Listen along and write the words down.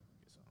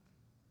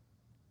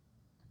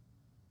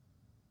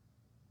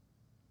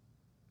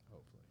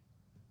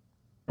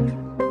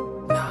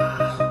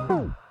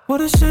What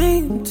a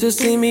shame to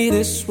see me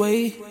this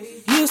way.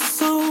 You're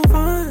so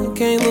fine,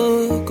 can't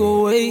look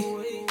away.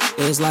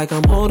 It's like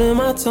I'm holding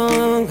my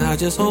tongue, I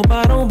just hope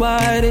I don't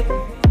bite it.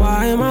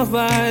 Why am I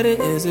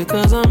fighting? Is it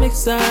cause I'm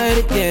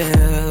excited? Yeah.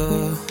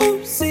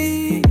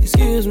 Oopsie,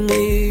 excuse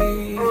me.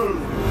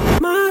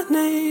 My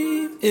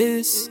name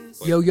is...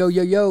 Yo,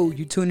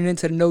 you tuning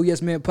into the No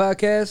Yes Man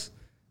podcast?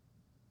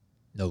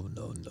 No.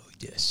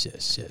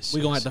 Yes.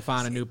 We're going to have to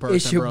find a new person,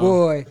 It's your bro.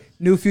 boy,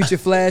 New Future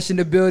Flash in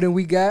the building.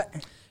 We got...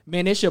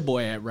 Man, it's your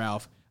boy at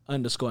Ralph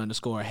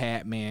 _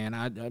 hat, man.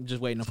 I'm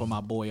just waiting for my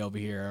boy over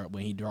here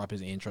when he drop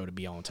his intro to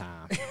be on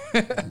time.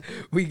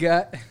 We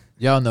got...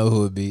 Y'all know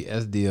who it be.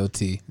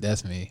 SDOT.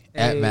 That's me. Hey.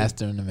 At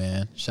Master and the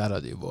Man. Shout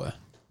out to your boy.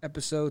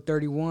 Episode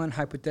 31,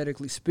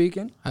 hypothetically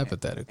speaking.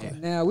 Hypothetically.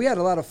 And now, we had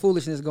a lot of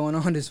foolishness going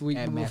on this week.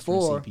 At But Master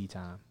CP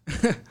time.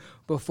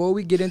 before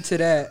we get into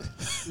that,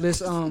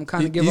 let's kind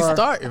of give He's our...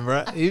 starting,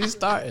 bro. He's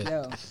starting.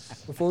 Yeah.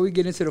 Before we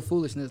get into the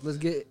foolishness, let's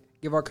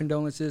give our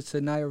condolences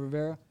to Naya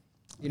Rivera.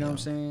 You know what I'm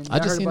saying? I Y'all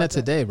just heard seen about that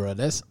today, bro.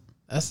 That's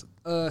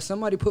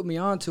somebody put me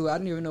on to it. I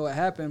didn't even know what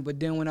happened, but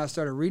then when I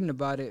started reading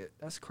about it,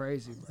 that's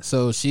crazy, bro.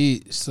 so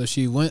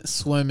she went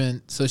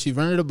swimming. So she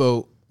rented a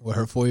boat with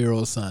her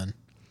 4-year-old son.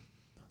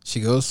 She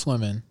goes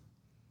swimming.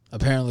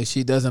 Apparently,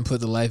 she doesn't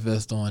put the life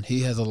vest on.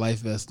 He has a life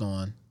vest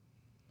on.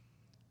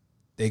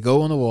 They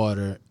go in the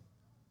water.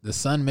 The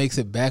son makes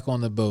it back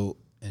on the boat,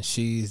 and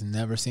she's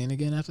never seen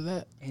again after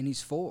that. And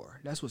he's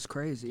 4. That's what's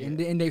crazy. Yeah.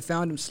 And they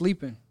found him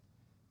sleeping.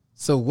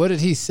 So what did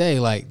he say?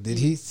 Like, did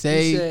he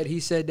say? He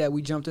said that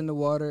we jumped in the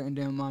water and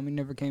then mommy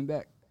never came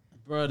back.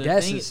 Bro,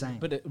 that's insane.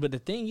 But the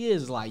thing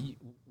is, like,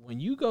 when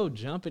you go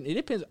jumping, it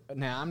depends.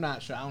 Now, I'm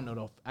not sure. I don't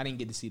know. I didn't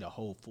get to see the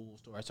whole full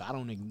story, so I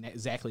don't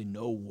exactly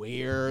know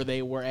where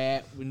they were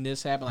at when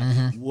this happened.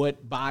 Like,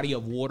 what body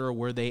of water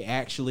were they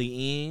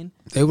actually in?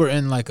 They were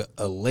in like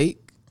a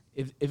lake.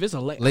 If it's a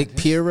lake, Lake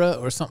Pira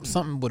or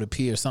something with a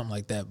P or something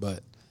like that,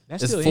 but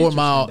that's it's still 4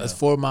 mile. interesting, It's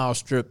though. 4-mile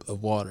strip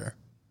of water.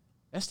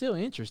 That's still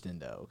interesting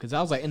though, because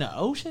I was like, in the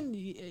ocean,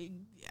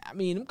 I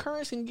mean, them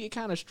currents can get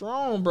kind of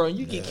strong, bro. And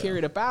you get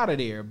carried up out of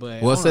there.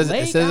 But Well, on a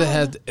lake, it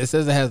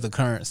says it has the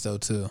currents though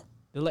too.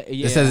 Yeah,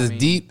 It says it's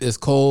deep, it's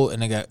cold,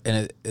 and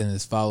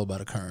it's followed by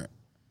the current.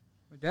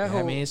 That I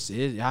whole, mean, it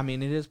is.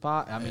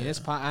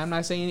 I'm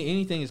not saying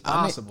anything is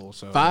possible.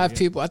 So 5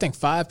 people, I think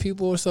 5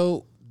 people or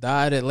so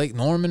died at Lake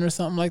Norman or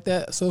something like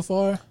that so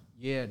far.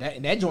 Yeah,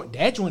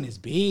 that joint is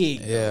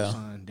big. Yeah. Though,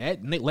 son.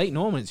 That Lake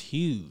Norman is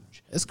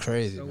huge. It's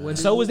crazy. Man.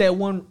 So was that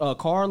one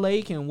Carr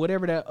Lake and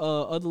whatever that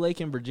other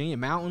lake in Virginia,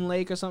 Mountain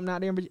Lake or something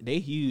out there in Virginia? They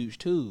huge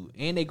too,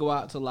 and they go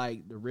out to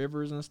like the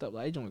rivers and stuff.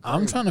 Like, they joint crazy.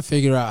 I'm trying to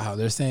figure out how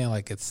they're saying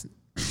like it's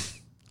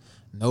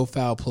no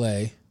foul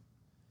play.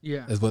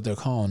 yeah. Is what they're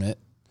calling it.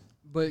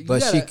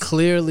 But she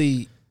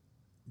clearly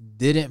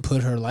didn't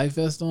put her life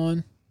vest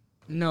on.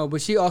 No,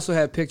 but she also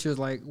had pictures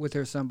like with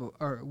her son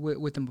or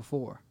with them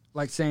before.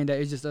 Like saying that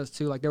it's just us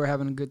two, like they were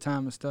having a good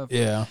time and stuff.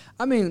 Yeah.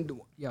 I mean, the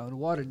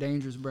water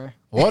dangerous, bro.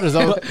 Water's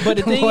always, but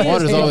the thing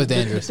water's is, always the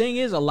dangerous. thing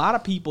is, a lot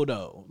of people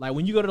though, like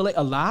when you go to the lake,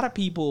 a lot of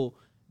people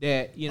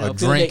that Are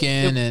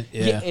drinking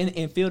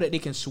and feel that they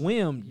can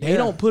swim, they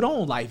don't put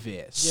on life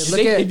vests.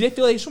 Yeah, If they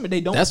feel they swim,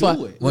 they don't That's do why it.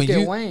 when Look at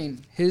you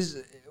Wayne.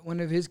 One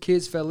of his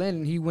kids fell in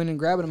and he went and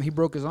grabbed him. He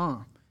broke his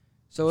arm.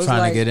 So it's Trying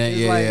to like, get in, it's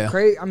yeah, like yeah.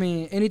 crazy. I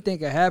mean, anything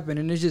could happen,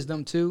 and it's just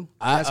them two.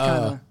 That's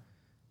kind of.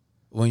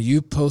 when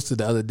you posted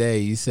the other day,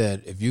 you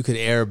said if you could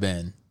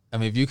airbend, I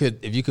mean if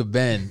you could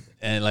bend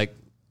and like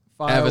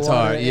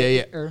Avatar,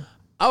 yeah.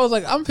 I was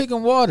like, I'm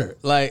picking water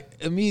like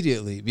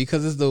immediately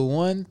because it's the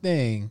one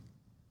thing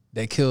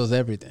that kills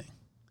everything.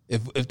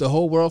 If the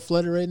whole world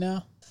flooded right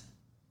now,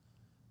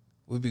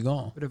 we'd be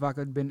gone. But if I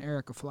could have been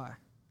Erica Fly.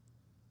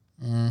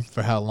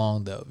 For how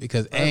long though?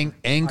 Because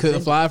Aang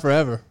couldn't fly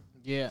forever.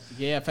 Yeah.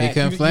 He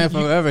couldn't fly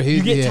forever.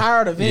 You get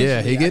tired eventually.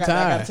 Yeah, he get I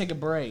tired. gotta take a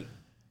break.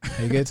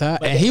 He get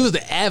tired, and he was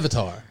the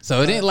Avatar,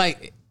 so it ain't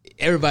like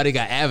everybody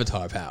got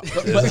Avatar power.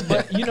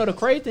 But you know the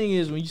crazy thing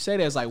is when you say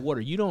that it's like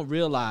water, you don't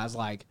realize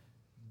like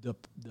the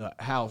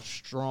how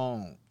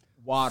strong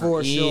water For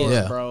is, sure.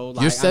 Yeah, bro.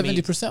 Like, you're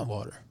 70%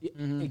 water.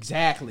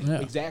 Exactly,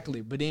 Yeah. exactly.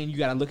 But then you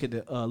got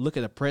to look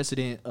at the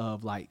precedent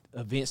of like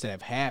events that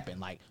have happened,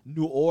 like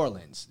New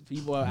Orleans.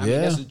 People, I mean,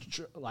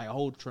 that's like a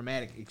whole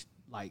traumatic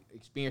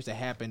experience that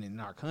happened in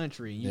our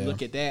country. You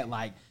look at that,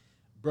 like,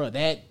 bro,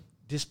 that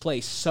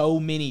displaced so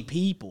many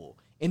people,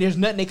 and there's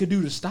nothing they could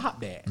do to stop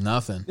that.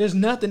 Nothing. There's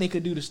nothing they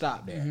could do to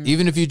stop that.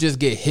 Even if you just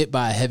get hit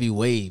by a heavy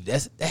wave,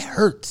 that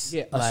hurts.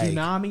 Yeah, a Like,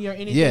 tsuami or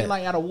anything yeah.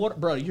 like out of water,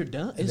 bro, you're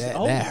done. It's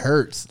over. that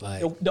hurts.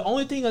 Like The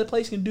only thing a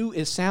place can do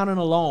is sound an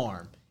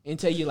alarm and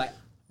tell you like,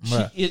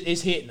 Right.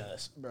 it's hitting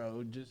us,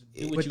 bro. Just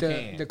do what But you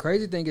can. the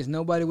crazy thing is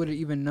nobody would have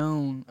even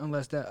known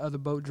unless that other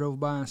boat drove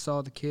by and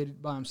saw the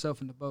kid by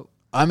himself in the boat.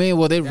 I mean,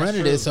 well, they That's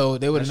rented true. it, so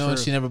they would have That's known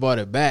true. she never bought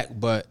it back.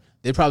 But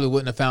they probably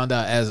wouldn't have found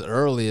out as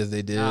early as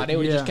they did. Nah, they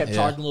would just kept Yeah.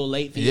 charging a little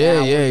late fee yeah,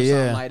 hours yeah, or yeah.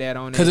 something like that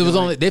on Because it was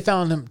joint. only they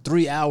found him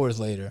 3 hours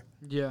later,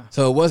 Yeah.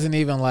 so it wasn't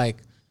even like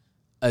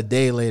a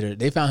day later.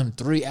 They found him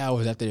 3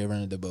 hours after they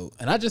rented the boat.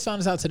 And I just found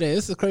this out today.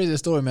 This is the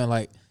craziest story, man.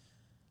 Like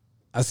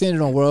I seen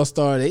it on World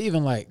Star. They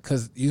even like,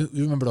 cause you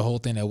remember the whole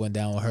thing that went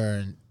down with her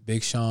and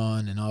Big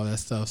Sean and all that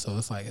stuff. So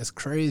it's like, it's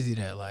crazy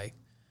that like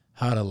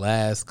how the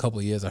last couple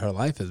of years of her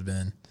life has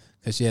been.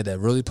 Cause she had that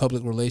really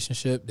public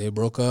relationship. They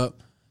broke up.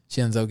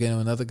 She ends up getting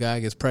with another guy,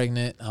 gets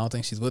pregnant. I don't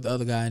think she's with the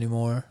other guy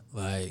anymore.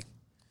 Like,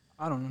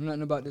 I don't know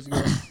nothing about this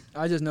girl.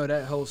 I just know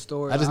that whole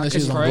story. I just know she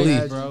was on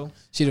Glee, bro.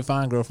 She the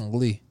fine girl from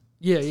Glee.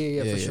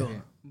 Yeah, for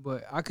sure.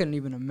 But I couldn't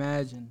even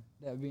imagine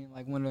that being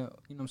like one of,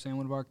 you know what I'm saying,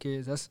 one of our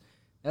kids.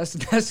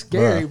 That's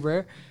scary,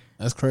 bro.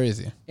 That's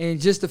crazy.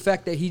 And just the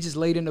fact that he just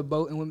laid in the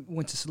boat and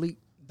went to sleep.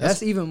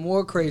 That's even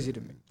more crazy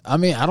to me. I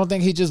mean, I don't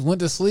think he just went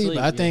to sleep.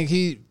 I think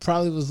he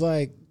probably was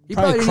like, he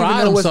probably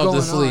cried himself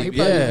to sleep. He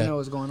probably didn't know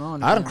what's going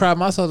on. I done cried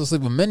myself to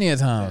sleep many a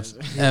times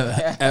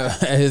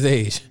at his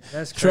age.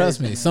 That's crazy,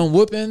 Trust me. Man. Some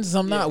whippings,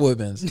 some not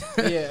whippings.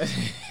 Yeah.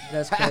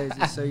 That's crazy.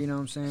 So, you know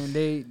what I'm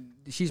saying?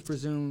 She's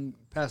presumed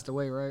passed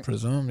away, right?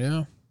 Presumed,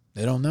 yeah.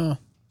 They don't know.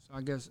 So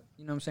I guess,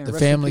 you know what I'm saying? The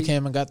family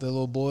came and got the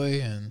little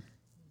boy, and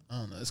I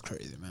don't know. It's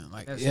crazy, man.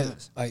 Like,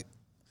 like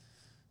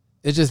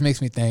it just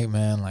makes me think,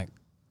 man, like,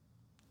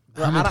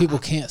 how many people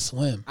can't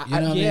swim? You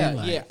know what I mean?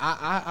 Like,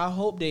 I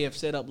hope they have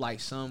set up like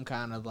some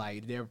kind of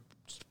like their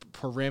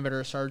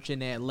perimeter search in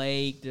that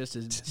lake. Just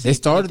to they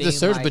started the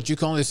search, but you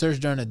can only search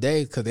during the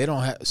day because they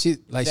don't have. She's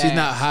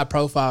not high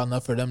profile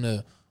enough for them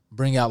to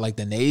bring out like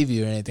the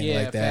Navy or anything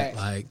like that.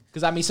 Like,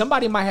 because I mean,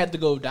 somebody might have to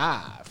go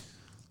dive.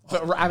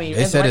 But, I mean,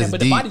 but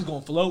the body's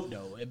gonna float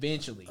though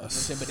eventually. You know what I'm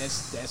saying? But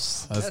that's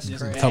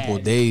just a couple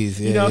of days.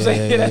 Yeah, you know what I'm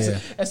saying? Yeah,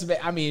 that's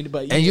I mean,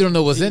 but and you don't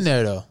know what's in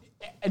there though.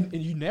 And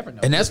you never know.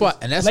 And that's why.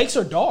 And that's lakes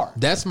are dark.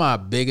 That's my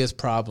biggest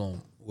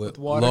problem with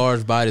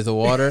large bodies of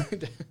water.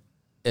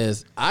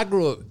 Is I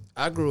grew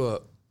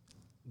up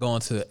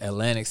going to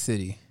Atlantic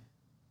City,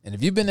 and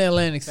if you've been to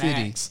Atlantic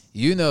City,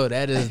 you know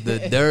that is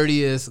the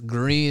dirtiest,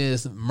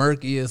 greenest,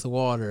 murkiest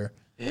water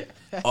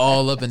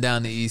all up and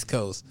down the East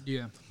Coast.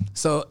 Yeah.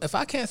 So if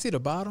I can't see the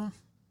bottom,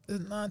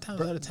 9 times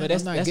out of 10, but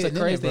I'm not that's getting the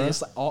crazy in there, thing.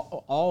 It's like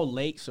all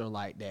lakes are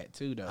like that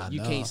too, though.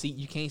 You can't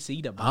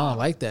see the bottom. I don't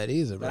like that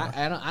either, bro. But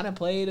I done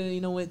played,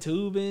 with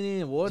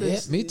tubing and water. Yeah,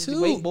 me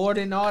too.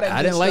 Wakeboarding and all that.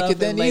 I didn't like it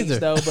then lakes, either.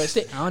 Though, but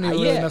still, I don't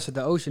even really mess with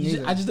the ocean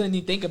either. I just didn't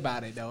even think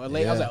about it though. I was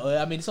like,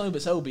 I mean, it's only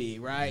but so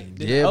big, right?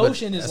 The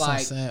ocean is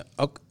like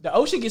the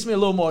ocean gets me a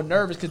little more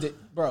nervous because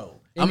bro.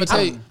 I'm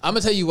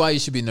gonna tell you why you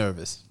should be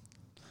nervous.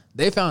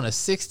 They found a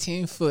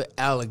 16-foot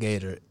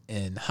alligator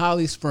in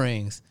Holly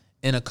Springs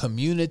in a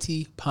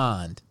community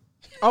pond.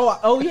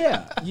 Oh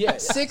yeah.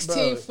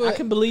 16-foot I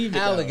can believe it,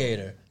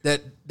 alligator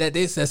that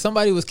they said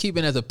somebody was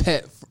keeping as a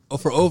pet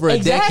for over a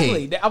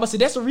decade. Exactly. I would say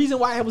that's the reason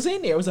why it was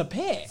in there. It was a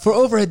pet for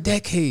over a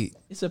decade.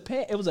 It's a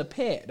pet. It was a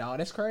pet, dog.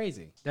 That's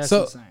crazy. That's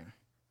insane.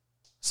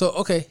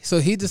 So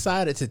he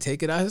decided to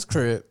take it out of his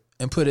crib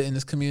and put it in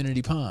this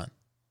community pond.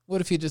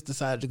 What if he just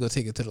decided to go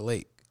take it to the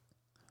lake?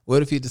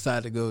 What if he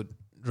decided to go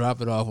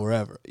drop it off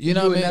wherever? You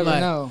know what I mean?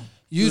 Like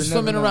you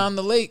swimming around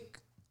the lake,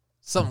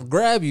 something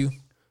grab you.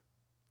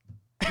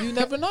 You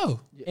never know.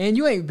 And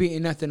you ain't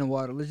beating nothing in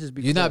water. Let's just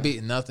be You're clear. not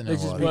beating nothing in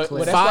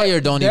water. Fire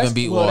don't even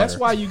beat water. That's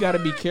why you got to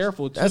be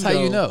careful, too. That's how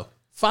you know.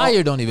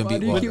 Fire don't even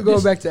beat water. Keep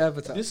going back to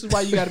Avatar. This is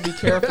why you got to be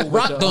careful.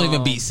 Rock don't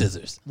even beat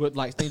scissors. With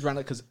like things around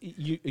it, because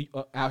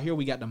out here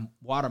we got the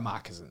water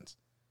moccasins.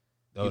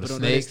 Oh, the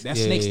snakes?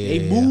 That's snakes.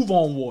 They move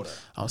on water.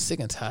 I'm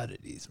sick and tired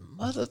of these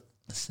mother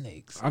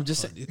snakes. I'm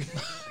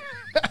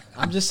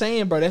just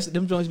saying, bro,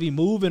 them joints be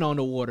moving on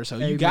the water. So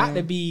you got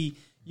to be,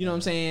 you know what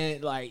I'm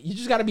saying? Like, you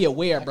just got to be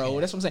aware, bro.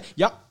 That's what I'm saying.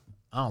 Y'all,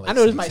 I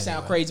know this might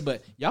sound crazy,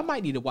 but y'all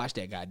might need to watch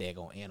that goddamn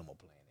Animal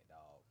Planet, dog.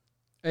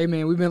 Hey,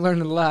 man, we've been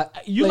learning a lot.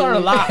 You learn a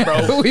lot, bro.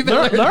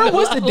 learn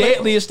what's the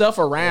deadliest stuff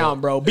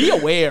around, bro. Be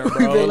aware,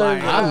 bro.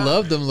 Like, I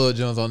love them little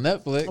Jones on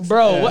Netflix.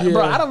 Bro,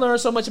 bro, I done learned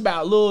so much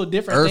about little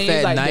different Earth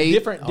things, like Night, the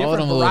different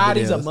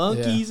varieties of videos.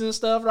 monkeys and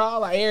stuff, bro.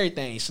 Like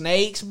everything.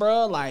 Snakes,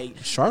 bro. Like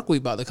Shark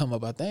Week about to come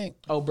up, I think.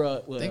 Oh,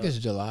 bro. I think it's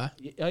July.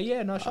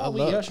 Shark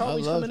Week. Shark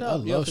Week's coming up. I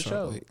love for Shark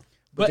sure. Week.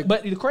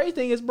 But the crazy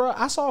thing is, bro,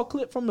 I saw a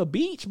clip from the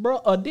beach, bro.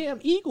 A damn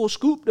eagle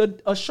scooped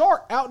a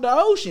shark out the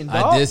ocean,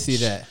 dog. I did see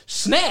that.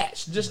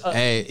 Snatched.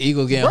 Hey,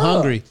 eagle getting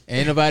hungry.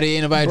 Ain't nobody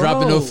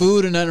dropping no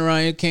food or nothing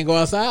around here. Can't go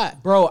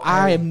outside. Bro,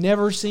 I have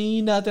never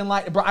seen nothing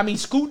like that. Bro, I mean,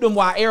 scooped them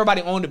while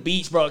everybody on the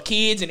beach, bro.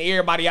 Kids and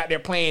everybody out there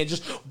playing,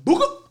 just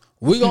book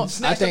We gonna.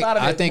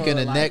 I think in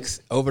the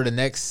over the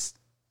next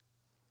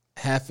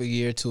half a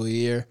year to a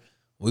year,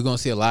 we're gonna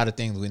see a lot of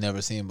things we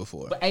never seen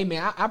before. But hey,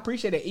 man, I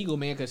appreciate that eagle,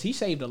 man, because he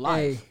saved a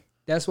life. Hey,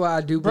 that's why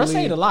I do bro believe.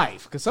 saved a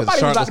life because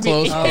somebody was about to be.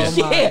 Oh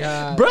my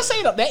God. Bro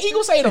that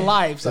eagle saved a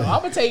life. So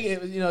I'm gonna take it.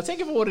 Take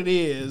it for what it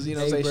is. You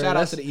know, say bro, shout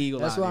out to the eagle.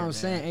 That's out what there, I'm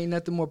saying. Ain't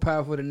nothing more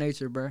powerful than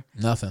nature, bro.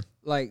 Nothing.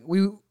 Like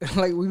we've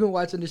been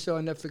watching the show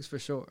on Netflix for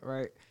sure,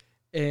 right?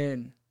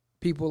 And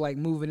people like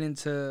moving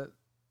into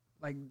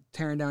like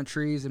tearing down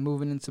trees and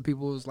moving into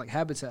people's like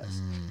habitats.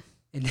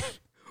 And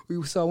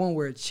we saw one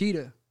where a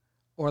cheetah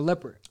or a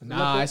leopard.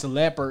 It's a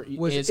leopard. He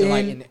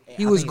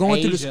was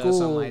going through the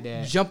school,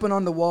 jumping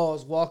on the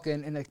walls,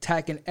 walking and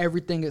attacking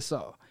everything it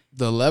saw.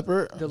 The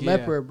leopard? The Yeah.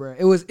 leopard, bro.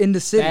 It was in the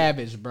city.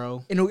 Savage,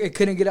 bro. And it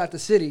couldn't get out the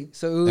city.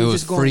 So It was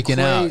just going freaking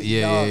out. crazy,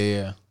 Yeah, dog.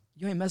 yeah.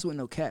 You ain't messing with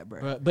no cat,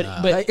 bro. But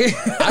Like,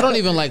 I don't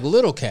even like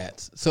little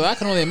cats, so I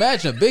can only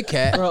imagine a big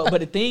cat. bro,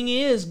 but the thing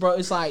is, bro,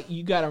 it's like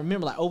you gotta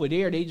remember, like over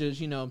there, they just,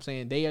 you know what I'm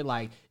saying, they are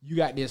like, you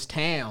got this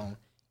town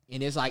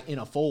and it's like in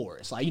a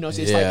forest. Like, you know what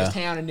I'm saying? It's like this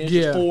town and there's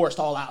this forest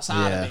all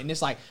outside of it. And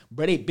it's like,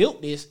 bro, they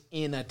built this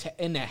in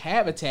a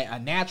habitat, a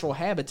natural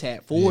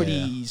habitat for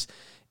these,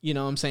 you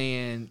know what I'm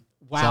saying,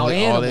 wild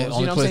animals. The you only know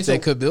what I'm place saying?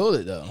 they could build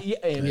it though. Yeah,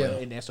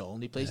 and that's the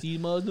only place these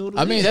mud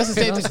noodles. I mean, is. that's the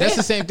same. You know what I'm That's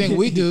the saying? same thing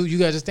we do. You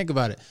guys just think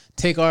about it.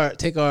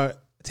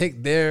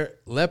 Take their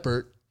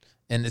leopard,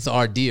 and it's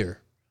our deer.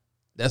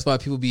 That's why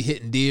people be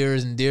hitting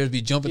deers and deers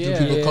be jumping through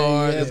people's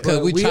cars. It's because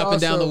we chopping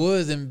down the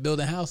woods and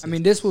building houses. I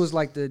mean, this was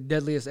like the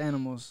deadliest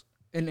animals.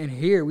 And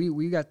here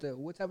we got the,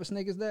 what type of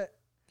snake is that?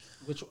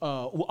 Which we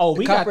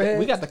got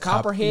the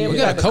copperhead. we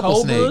got a couple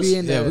cobras.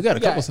 snakes. Yeah, we got a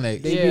couple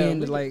snakes. They Yeah, be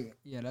in like,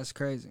 that's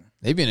crazy.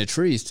 They be in the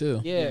trees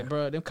too. Yeah,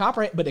 bro. Them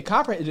copperhead, but the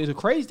copperhead. The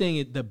crazy thing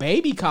is the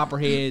baby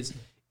copperheads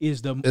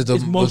is the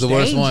most the worst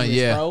dangerous, one,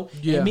 yeah. bro.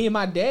 Yeah. And me and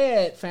my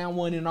dad found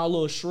one in our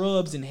little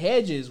shrubs and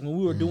hedges when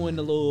we were doing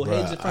the little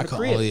hedges in I front of the can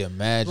crib. only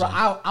imagine. Bro,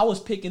 I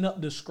was picking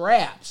up the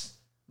scraps.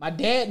 My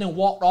dad done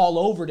walked all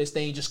over this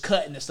thing, just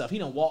cutting the stuff. He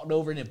done walked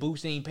over in the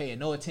boots, ain't paying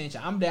no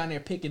attention. I'm down there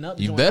picking up.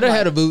 You joint. better I'm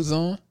have the like, boots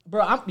on.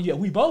 bro.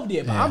 We both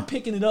did, but I'm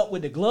picking it up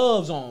with the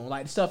gloves on,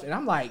 like stuff, and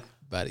I'm like,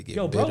 About to get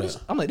yo, bit bro, up.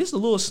 I'm like, this is a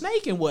little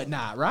snake and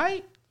whatnot,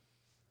 right?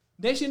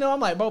 Next you know, I'm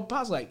like, bro,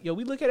 Pop's like, yo,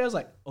 we look at it, I was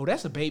like, oh,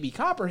 that's a baby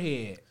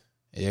copperhead.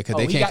 Yeah, because Oh,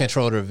 they he can't got-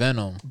 control their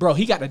venom. Bro,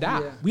 he got to die.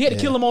 Yeah. We had to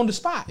kill him on the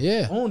spot.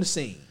 Yeah. On the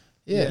scene.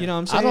 Yeah, You know what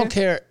I'm saying? I don't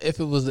care if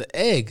it was an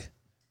egg.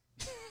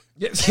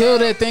 Kill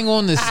that thing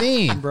on the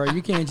scene. Bro,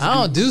 you can't just I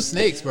don't do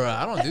snakes, bro.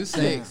 I don't do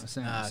snakes.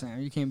 Sam,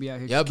 you can't be out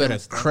here. Y'all just better killing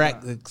stuff,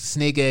 crack bro. the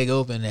snake egg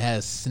open and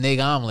have snake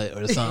omelet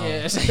or something.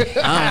 Yes.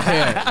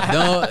 I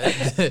don't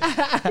care.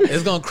 Don't.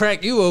 It's gonna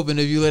crack you open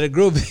if you let it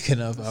grow big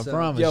enough. I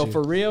promise Yo, you.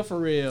 for real,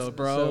 So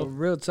bro.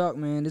 real talk,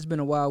 man. It's been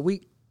a wild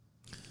week.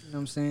 You know what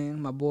I'm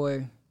saying? My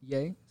boy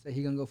Ye said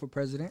he gonna go for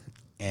president.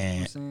 You know what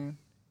I'm saying?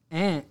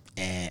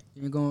 And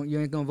you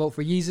ain't gonna vote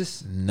for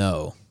Jesus.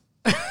 No,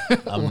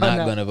 I'm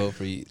not gonna vote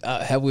for you.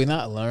 Have we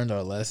not learned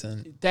our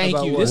lesson? Thank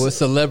About you. what? With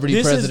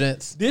celebrity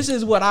presidents? This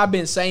is what I've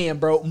been saying,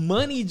 bro.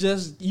 Money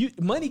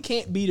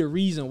can't be the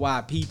reason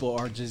why people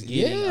are just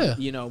getting,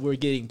 we're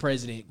getting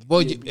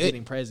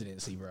getting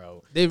presidency,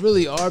 bro. They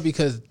really are,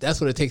 because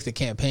that's what it takes to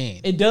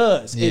campaign. It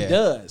does. Yeah. It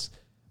does.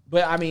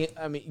 But I mean,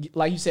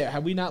 like you said,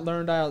 have we not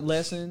learned our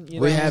lesson? You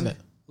know We what I mean? haven't.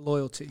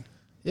 Loyalty.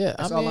 Yeah,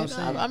 That's I all mean, I'm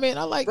saying.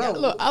 I like. Bro,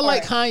 Look, I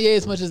like Kanye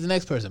as much as the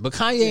next person, but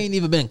Kanye ain't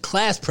even been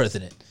class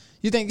president.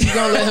 You think you're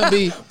gonna let him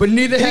be? But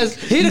neither has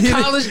he the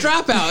college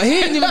dropout. He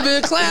ain't even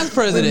been a class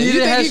president. You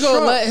neither think has you gonna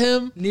Trump. let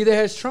him? Neither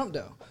has Trump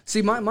though.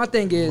 See, my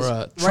thing is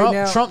Bruh, right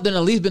now. Trump done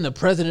at least been the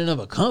president of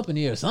a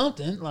company or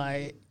something.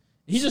 Like,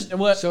 He just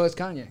what? So it's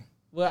Kanye.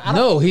 Well, I don't,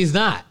 no, he's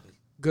not.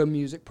 Good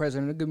music,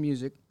 president of good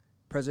music,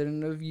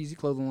 president of Yeezy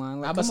clothing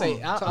line. Like, I'm about to come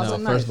say, on, talk No,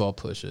 something first nice. of all,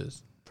 Push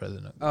is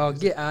president. Oh,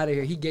 get out of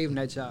here. He gave him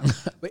that job.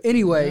 But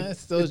anyway, That's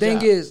still the a thing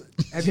job. is,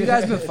 have you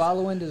guys been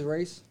following this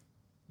race?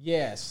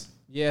 yes,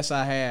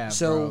 I have.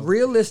 So bro.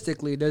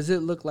 realistically, does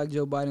it look like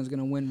Joe Biden's going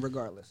to win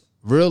regardless?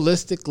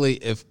 Realistically,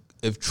 if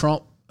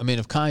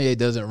Kanye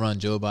doesn't run,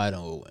 Joe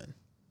Biden will win.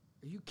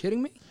 Are you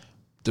kidding me?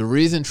 The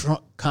reason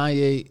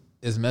Kanye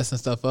is messing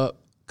stuff up,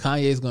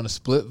 Kanye's going to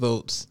split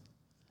votes,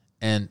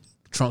 and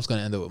Trump's going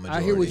to end up with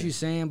majority. I hear what you're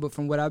saying, but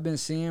from what I've been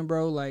seeing,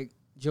 bro, like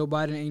Joe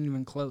Biden ain't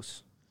even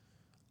close.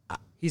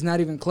 He's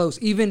not even close.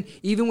 Even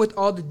with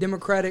all the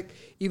Democratic,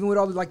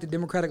 the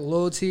Democratic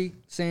loyalty,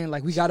 saying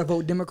like we got to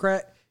vote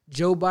Democrat.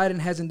 Joe Biden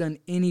hasn't done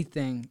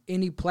anything,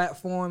 any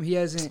platform. He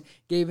hasn't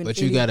given. But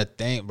you got to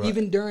think, bro.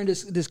 Even during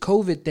this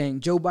COVID thing,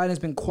 Joe Biden's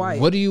been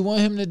quiet. What do you want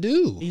him to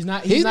do? he's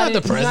not the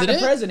president. He's not the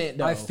president,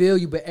 though. I feel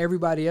you, but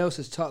everybody else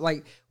is talking.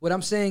 Like what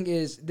I'm saying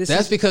is this.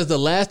 That's is because the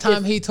last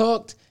time he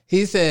talked,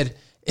 he said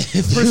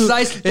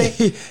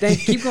precisely.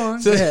 Keep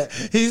going. So Go ahead.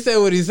 he said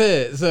what he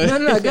said. So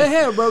No. Go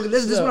ahead, bro.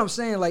 This is what I'm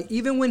saying. Like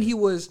even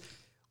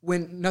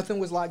when nothing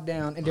was locked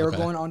down and they were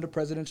going on the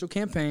presidential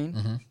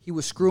campaign, he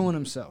was screwing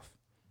himself.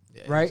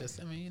 Yeah, Right? just,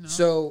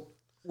 So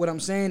what I'm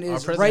saying Our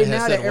is president right has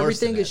now said that worse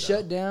than everything is that,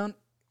 shut down,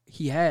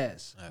 he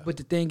has. But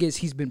the thing is,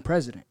 he's been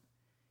president.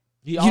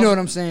 He You also- know what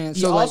I'm saying?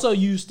 He So like, also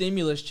used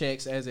stimulus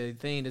checks as a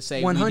thing to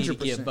say we need to 100%.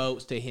 give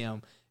votes to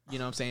him. You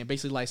know what I'm saying?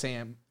 Basically like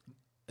saying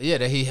yeah,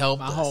 that he helped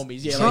my us.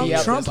 homies. Yeah, Trump, like,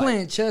 yeah, Trump it's like-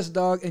 playing chess,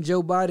 dog, and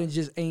Joe Biden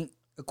just ain't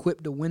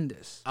equipped to win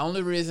this.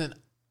 Only reason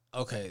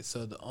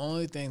the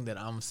only thing that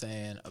I'm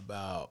saying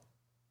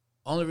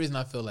only reason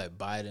I feel like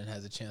Biden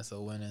has a chance of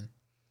winning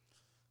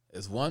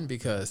is one,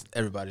 because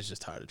everybody's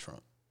just tired of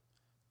Trump.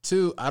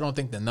 Two, I don't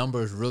think the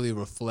numbers really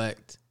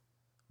reflect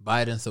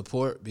Biden's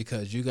support,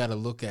 because you got to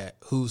look at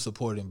who's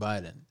supporting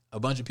Biden. A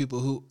bunch of people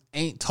who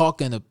ain't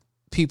talking to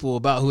people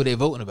about who they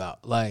voting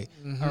about. Like,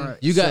 All right,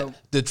 you got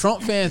the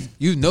Trump fans.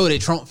 You know they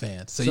Trump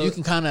fans, so you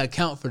can kind of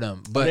account for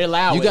them. But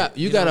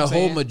you got a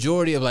whole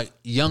majority of like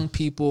young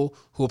people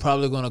who are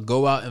probably going to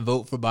go out and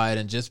vote for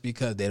Biden just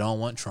because they don't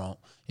want Trump.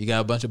 You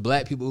got a bunch of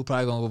black people who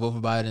probably going to go vote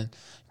for Biden.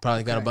 You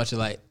probably got a bunch of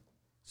like.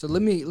 So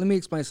let me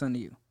explain something to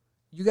you.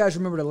 You guys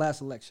remember the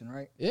last election,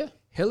 right? Yeah.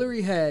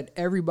 Hillary had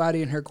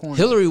everybody in her corner.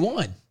 Hillary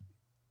won.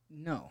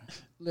 No.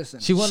 Listen,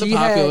 she wasn't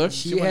popular.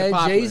 She had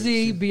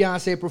Jay-Z,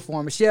 Beyonce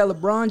performing. She had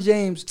LeBron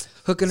James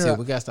hooking her up.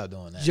 We gotta stop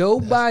doing that. Joe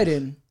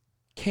Biden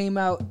came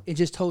out and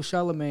just told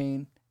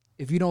Charlamagne,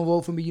 "If you don't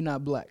vote for me, you're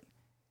not black."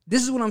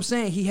 This is what I'm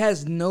saying. He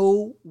has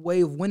no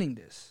way of winning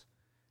this.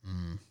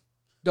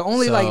 The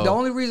only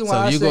reason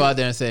why you go out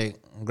there and say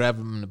grab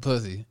him in the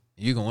pussy,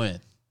 you can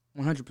win.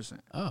 100%.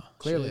 Oh,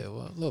 clearly. Shit.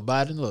 Well, look,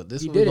 Biden. Look,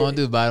 this is what we're gonna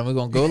do, Biden. We're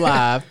gonna go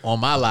live on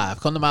my live.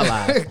 Come to my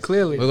live.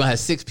 Clearly, we're gonna have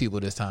 6 people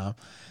this time.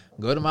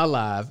 Go to my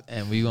live,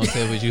 and we gonna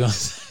say what you gonna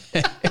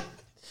say.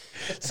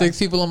 6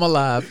 people on my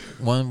live.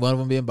 One of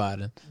them being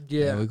Biden.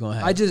 Yeah, we're gonna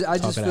have. I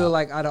just feel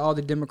like out of all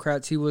the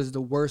Democrats, he was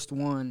the worst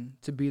one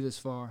to be this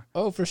far.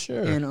 Oh, for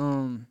sure.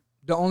 And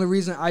the only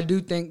reason I do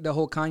think the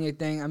whole Kanye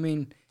thing, I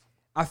mean,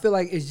 I feel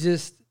like it's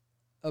just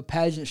a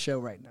pageant show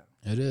right now.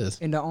 It is.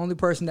 And the only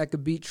person that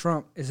could beat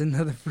Trump is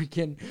another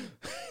freaking,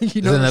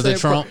 another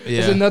Trump. Yeah,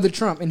 is another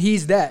Trump, and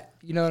he's that.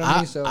 You know what I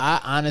mean? So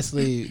I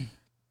honestly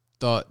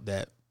thought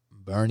that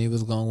Bernie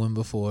was gonna win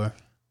before.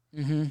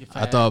 Mm-hmm.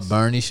 I thought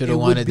Bernie should have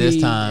won it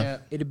this time. Yeah,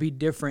 it'd be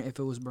different if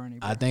it was Bernie.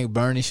 Bro. I think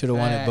Bernie should have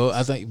won it both.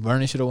 I think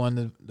Bernie should have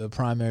won the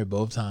primary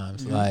both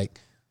times. Mm-hmm. Like,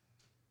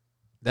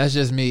 that's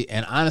just me.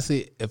 And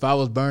honestly, if I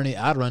was Bernie,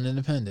 I'd run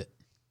independent.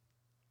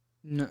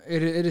 No,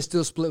 it is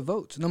still split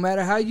votes. No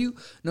matter how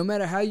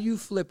you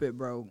flip it,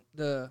 bro.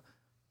 The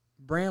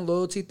brand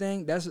loyalty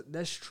thing,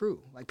 that's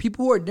true. Like,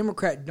 people who are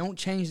Democrat don't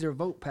change their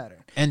vote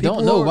pattern and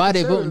don't know why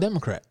they voting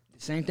Democrat.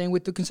 Same thing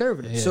with the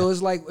conservatives. Yeah. So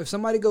it's like if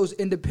somebody goes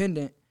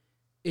independent,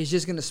 it's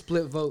just gonna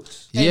split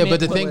votes. Yeah,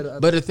 but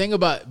the thing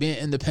about being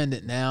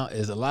independent now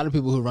is a lot of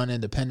people who run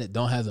independent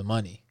don't have the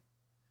money,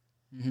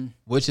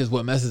 which is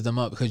what messes them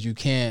up because you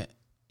can't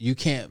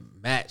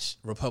match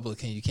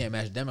Republican, you can't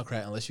match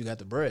Democrat unless you got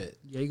the bread.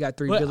 Yeah, you got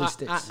 3 Billy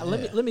sticks.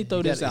 Let me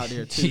throw this out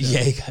there too.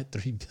 Yeah, you got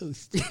 3 Billy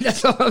sticks.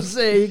 That's what I'm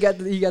saying. You got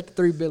the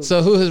 3 Billy.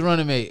 So who's his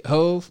running mate?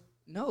 Hove?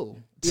 No,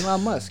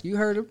 Elon Musk. You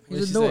heard him.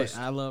 He's endorsed.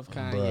 I love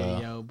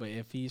Kanye, yo, but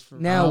if he's for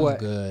now,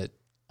 what?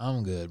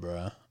 I'm good,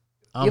 bro.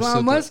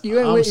 Elon Musk, you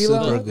ain't with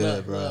Elon. Super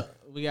good, bro.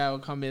 We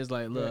got comments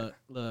like, look.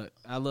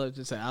 I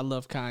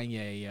love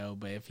Kanye, yo,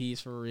 but if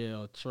he's for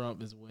real,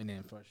 Trump is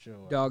winning for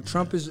sure. Dog,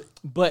 Trump is.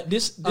 But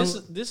this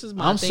is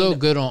my. I'm thing so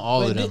good on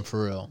all of them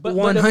for real.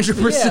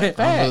 100%.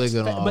 I'm really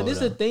good on all. But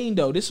this is the thing,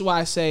 though. This is why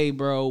I say,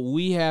 bro,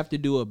 we have to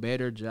do a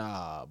better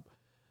job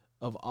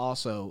of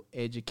also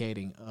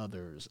educating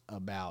others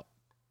about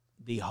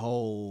the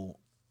whole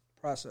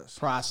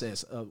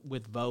process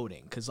with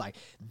voting, because like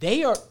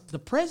the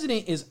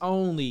president is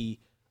only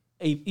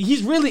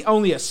he's really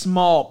only a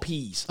small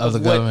piece of the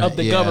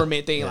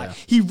government thing. Yeah. Like,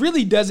 he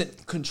really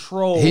doesn't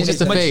control he's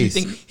just as much face.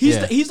 as you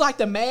think. He's like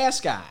the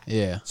mascot.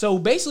 Yeah. So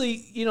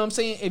basically, you know what I'm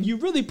saying? If you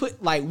really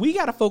put, like, we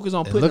got to focus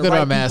on putting look the at right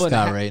our mascot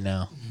people right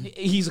now.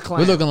 He's a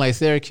clown. We're looking like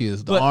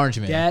Syracuse, the orange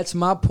man. That's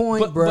my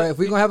point, bro. If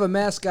we're going to have a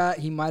mascot,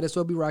 he might as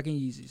well be rocking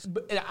Yeezys.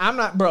 But I'm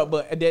not, bro,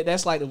 but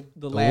that's like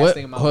the last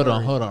thing in my Hold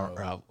on,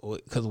 Rob.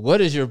 Because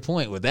what is your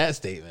point with that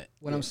statement?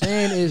 What I'm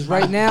saying is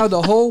right now,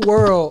 the whole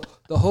world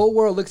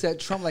looks at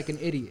Trump like an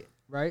idiot,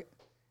 right?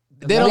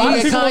 They don't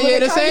look at Kanye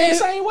the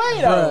same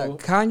way, though.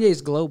 Bruh,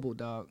 Kanye's global,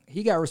 dog.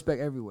 He got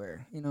respect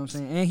everywhere. You know what I'm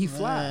saying? And he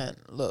fly. Man,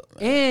 look,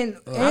 man.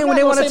 And when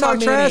they want to talk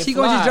trash, he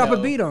gonna just drop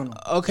a beat on them.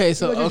 Okay,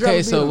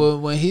 so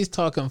when he's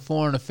talking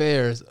foreign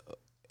affairs,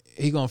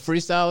 he gonna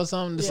freestyle or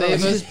something to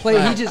save us?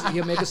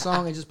 He'll make a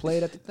song and just play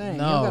it at the thing.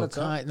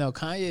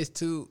 Kanye's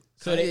too.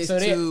 So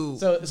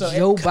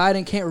Joe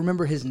Biden can't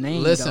remember his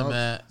name. Listen, dog.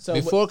 man.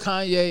 Before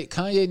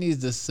Kanye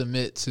needs to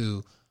submit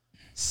to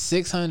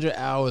 600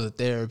 hours of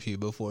therapy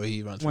before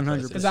he runs.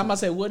 100. Because I'm about to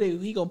say, what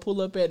is he gonna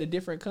pull up at the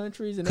different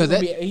countries and they're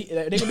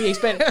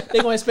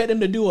gonna expect him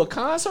to do a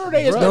concert? Or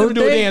they expect him to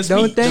do a dance beat?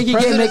 Don't think he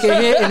can make a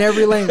hit in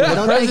every language.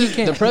 Don't think he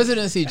can. The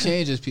presidency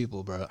changes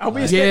people, bro.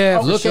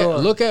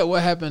 Look at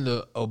what happened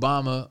to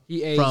Obama.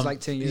 He aged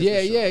like 10 years.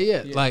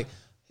 Yeah. Like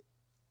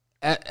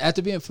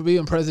after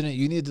being president,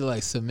 you need to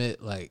like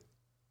submit like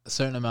a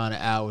certain amount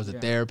of hours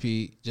of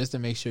therapy just to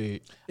make sure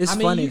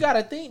funny. You got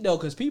to think though,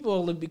 because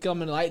people are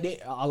becoming like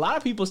a lot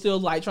of people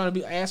still like trying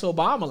to ask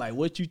Obama like,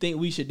 what you think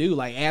we should do,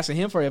 like asking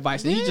him for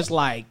advice. And he's just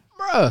like,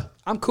 bruh,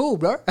 I'm cool,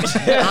 bro.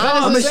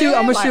 I'm gonna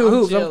shoot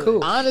hoops. I'm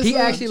cool. Honestly, he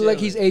actually look like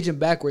he's aging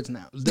backwards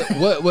now.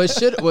 What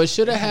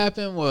should have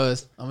happened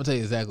was, I'm gonna tell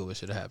you exactly what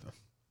should have happened.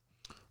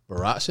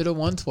 Barack should have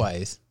won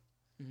twice.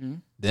 Mm-hmm.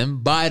 Then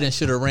Biden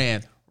should have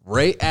ran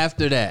right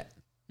after that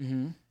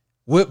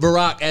with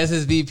Barack as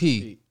his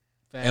VP.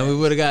 And we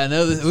would have got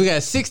we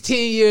got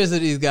 16 years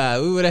of these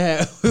guys. We would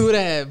have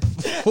had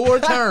 4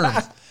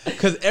 terms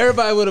because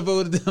everybody would have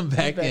voted them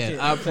back in.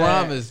 I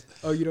promise.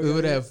 We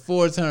would have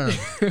 4 terms.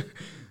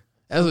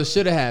 That's what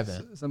should have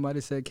happened.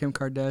 Somebody said Kim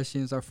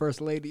Kardashian is our first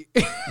lady.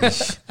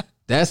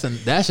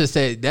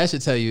 That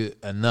should tell you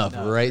enough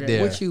right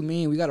there. What you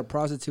mean? We got a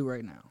prostitute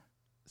right now.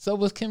 So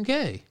was Kim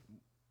K.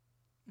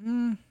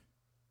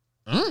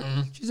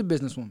 She's a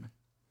businesswoman.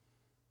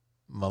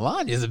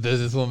 Melania's a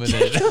businesswoman.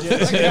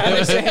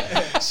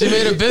 She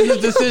made a business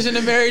decision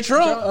to marry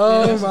Trump.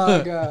 Oh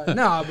my God.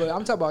 Nah, but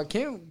I'm talking about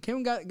Kim.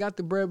 Kim got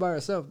the bread by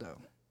herself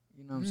though.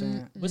 You know what I'm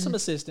saying? With some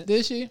assistance.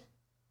 Did she?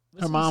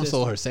 Her mom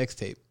sold her sex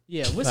tape.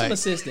 Yeah, with some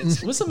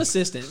assistance. With some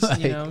assistance.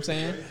 You know what I'm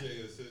saying?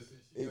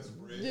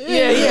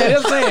 Yeah,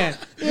 that's what I'm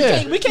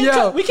saying. We can't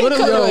cut. We can't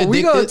cut.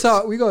 We gonna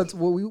talk. We gonna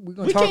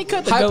We talk. can't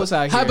cut the goats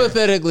out here.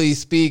 Hypothetically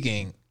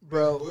speaking,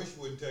 bro. Bush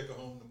wouldn't take her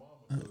home to mama,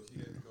 so she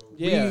had to go.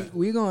 Yeah,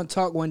 we gonna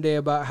talk one day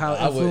about how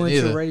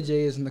influential Ray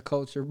J is in the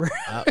culture, bro.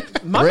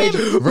 Ray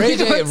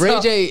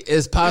J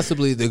is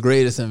possibly the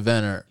greatest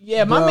inventor.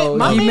 Yeah, he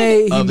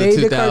made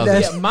the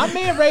Kardashians. Yeah, my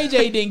man Ray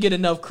J didn't get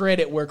enough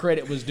credit where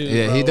credit was due.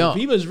 Yeah, bro. he don't.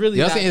 He was really.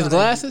 Y'all seen his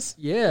glasses?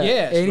 Yeah,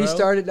 yes, and bro. he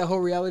started the whole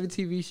reality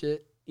TV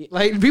shit.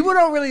 Like people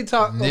don't really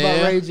talk about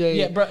Ray J.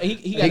 Yeah, bro.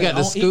 He got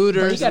the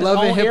scooters, he got his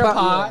loving own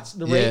hip-hop. AirPods,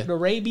 the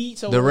Ray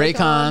Beats, the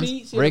Raycons.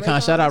 Beats,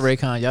 Raycon, shout out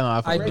Raycon. Y'all know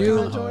I fuck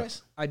Raycon hard.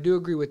 I do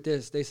agree with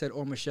this. They said,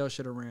 Michelle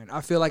should have ran.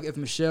 I feel like if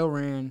Michelle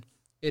ran,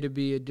 it'd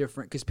be a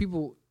different because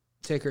people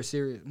take her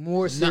serious,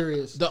 more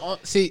serious.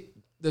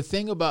 The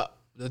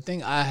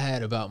thing I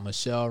had about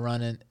Michelle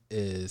running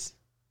is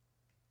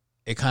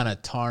it kind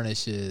of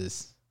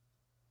tarnishes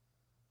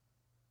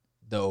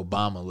the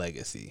Obama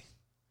legacy.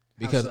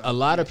 Because a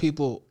lot of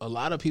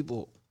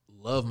people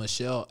love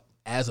Michelle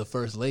as a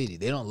first lady.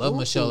 They don't love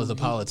Michelle as a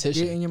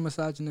politician. Get in your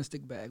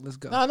misogynistic bag. Let's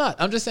go. No.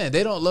 I'm just saying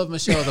they don't love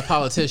Michelle as a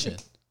politician.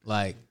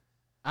 Like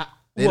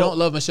they don't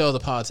love Michelle as a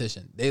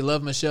politician. They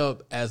love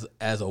Michelle as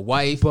a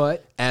wife,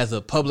 as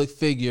a public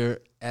figure,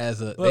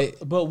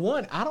 But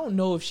one, I don't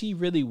know if she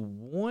really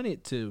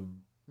wanted to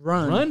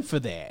run for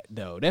that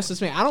though. That's the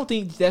thing. I don't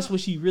think that's what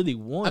she really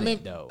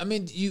wanted though. I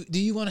mean, do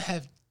you want to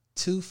have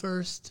two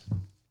first?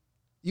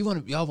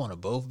 Y'all want to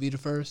both be the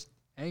first?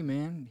 Hey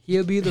man,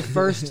 he'll be the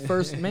first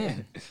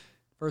man,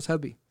 first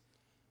hubby.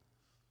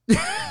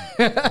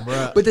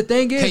 Bruh. But the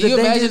thing is, can you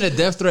imagine the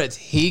death threats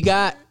he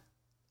got?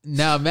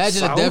 Now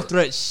imagine the death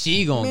threat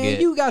she gonna get.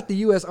 You got the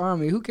U.S.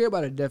 Army. Who care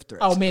about a death threat?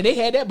 Oh man, they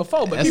had that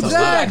before, but people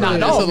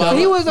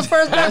He was the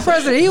first black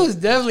president. He was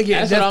definitely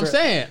getting. That's what I'm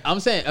saying. I'm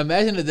saying,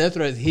 imagine the death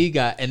threats he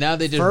got, and now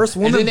they just first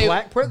woman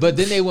black president. But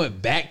then they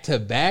went back to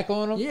back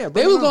on him. Yeah,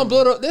 they was gonna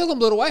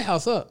blow the White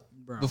House up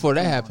before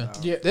that happened.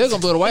 Yeah. They was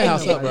gonna blow the White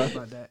House up, bro.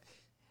 About that.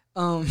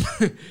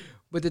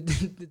 But the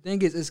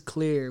thing is, it's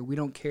clear we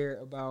don't care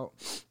about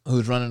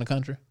who's running the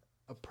country.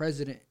 A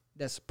president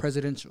that's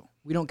presidential.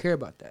 We don't care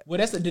about that. Well,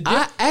 that's the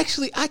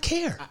I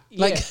care.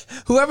 Like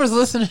whoever's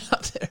listening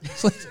out there,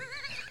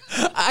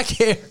 I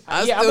care.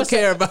 I still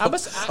care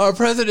about our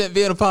president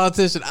being a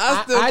politician.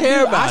 I still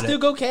care about it. I still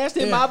go cast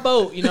in my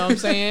vote. You know what I'm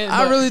saying?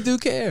 I really do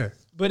care.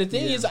 But the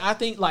thing is, I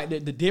think like the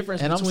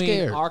difference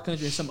between our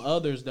country and some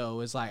others though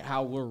is like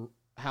how we're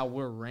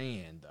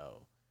ran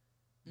though,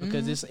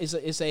 because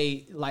it's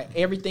a like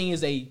everything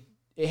is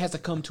it has to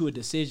come to a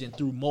decision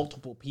through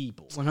multiple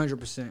people.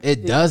 100%.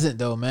 It doesn't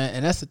though, man,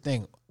 and that's the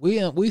thing. We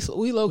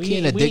low key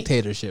in a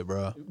dictatorship,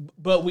 bro.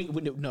 But we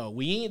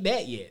ain't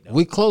that yet. Though.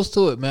 We close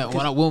to it, man.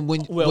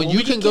 When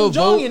you can go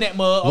vote,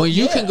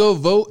 can go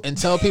vote and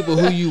tell people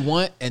who you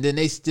want, and then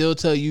they still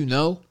tell you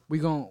no. We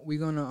gonna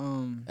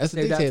that's a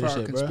save dictatorship, that for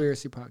our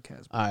conspiracy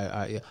podcast. All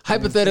right, yeah.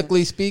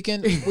 Hypothetically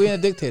speaking, we in a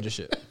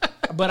dictatorship.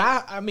 But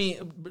I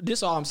mean, this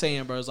is all I'm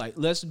saying, bro. Is like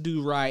let's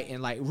do right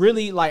and like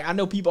really like I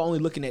know people only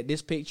looking at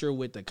this picture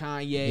with the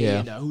Kanye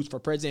and who's for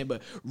president,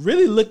 but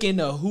really look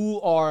into who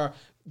are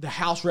the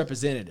House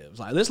representatives.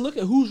 Like let's look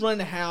at who's running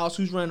the House,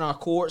 who's running our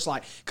courts,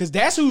 like because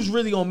that's who's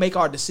really gonna make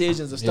our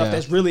decisions and stuff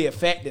that's really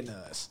affecting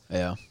us.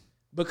 Yeah.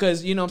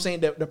 Because, you know what I'm saying,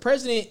 the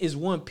president is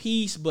one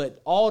piece,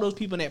 but all those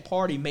people in that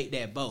party make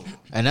that vote.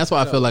 And that's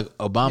why I feel like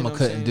Obama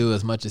couldn't do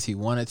as much as he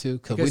wanted to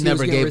because we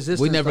never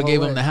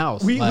gave him the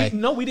House. We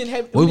didn't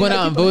have. We went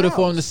out and voted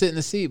for him to sit in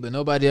the seat, but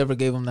nobody ever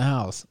gave him the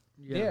House.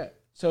 Yeah.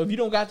 So if you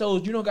don't got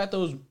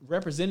those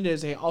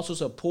representatives that also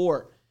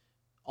support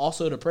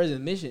also the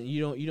president's mission,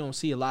 you don't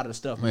see a lot of the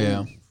stuff.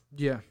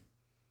 Yeah.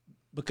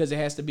 Because it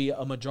has to be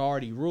a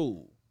majority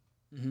rule.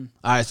 Mm-hmm.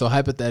 All right. So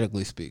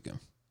hypothetically speaking,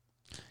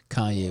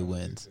 Kanye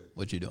wins.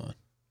 What you doing?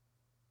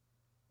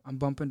 I'm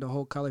bumping the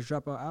whole College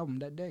Dropout album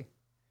that day.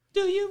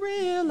 Do you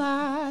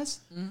realize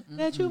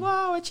that you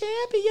are a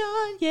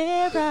champion?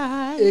 Yeah,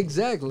 right.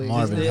 Exactly.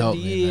 Marvin, help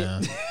me,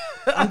 man.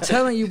 I'm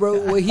telling you,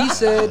 bro. What he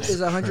said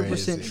is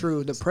 100%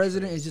 true. The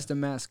president is just a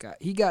mascot.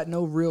 He got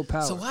no real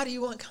power. So why do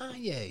you want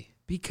Kanye?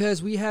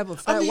 Because we have a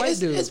fat white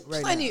dude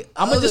right now.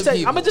 I'm gonna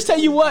just tell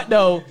you what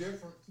though.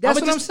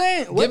 That's what I'm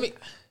saying. He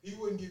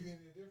wouldn't give you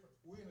any difference.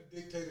 We're in a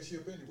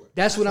dictatorship anyway.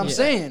 That's what I'm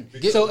saying.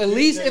 So at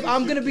least if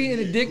I'm gonna be in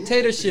a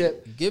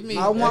dictatorship,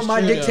 I want my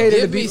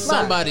dictator to be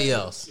somebody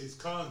else. It's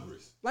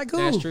Congress. Like who?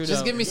 That's true.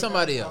 Just give me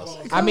somebody else.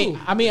 I mean,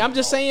 I'm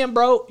just saying,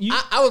 bro.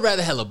 I would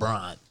rather have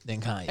LeBron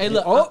than Kanye. Hey,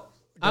 look.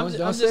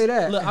 Don't say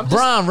that. Look,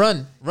 Bron,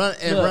 run.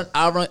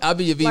 I'll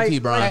be your VP,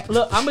 Like, Bron.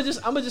 Look, I'm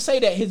gonna just say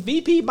that his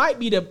VP might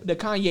be the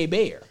Kanye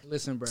Bear.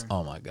 Listen, bro.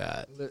 Oh my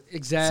God.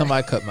 Exactly.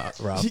 Somebody cut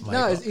Rob.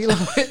 No, it's Elon.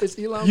 It's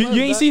Elon. You Musk,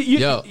 ain't dog. see.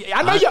 Yo,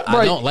 I know you.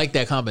 I don't like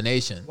that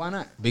combination. Why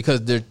not?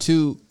 Because they're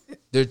too.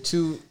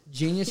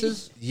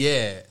 Geniuses.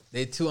 Yeah,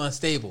 they're too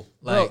unstable.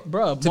 Like,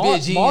 bro, to be a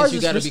genius, you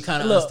got to be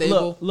kind of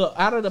unstable. Look,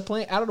 out of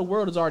the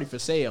world is already for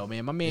sale,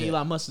 man. My man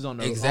Elon Musk is on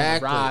the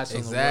rise.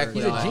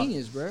 Exactly. He's a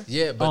genius, bro.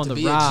 Yeah, but On to the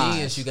be rise. a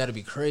genius, you got to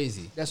be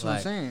crazy. That's what I'm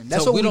Like, saying.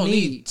 That's so what we don't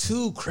need.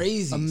 Too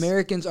crazy.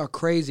 Americans are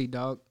crazy,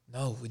 dog.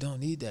 No, we don't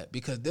need that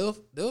because they'll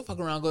fuck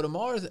around, go to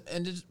Mars,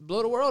 and just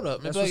blow the world up.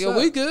 And That's be like, what's yo, up.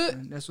 we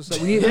good. That's what's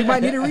up. We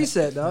might need a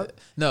reset, dog.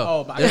 No,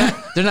 Oh, my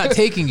they're not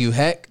taking you.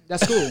 Heck,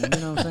 That's cool. You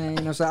know what I'm saying? You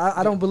know what I'm saying?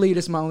 I don't believe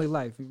this is my only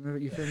life.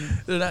 You feel me?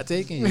 they're not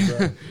taking you,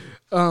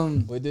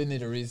 bro. We did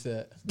need a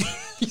reset.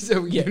 He said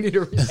we need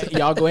a reset.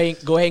 Y'all go ahead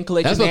and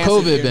collect. That's your what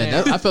answers COVID here, been.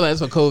 man. I feel like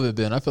that's what COVID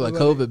been. I feel like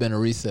COVID been a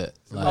reset.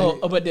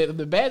 Like, But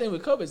the bad thing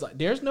with COVID is like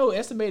there's no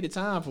estimated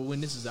time for when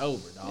this is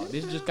over, dog.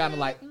 This is just kind of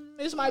like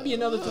this might be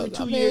another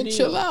 2-year deal.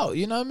 chill out.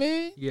 You know what I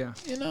mean? Yeah.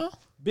 You know.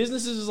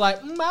 Businesses is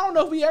like, I don't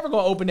know if we ever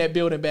gonna open that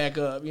building back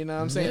up. You know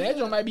what I'm saying? That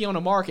joint might be on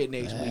the market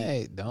next week.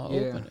 Hey, don't Yeah.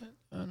 open it.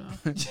 I don't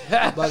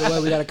know. By the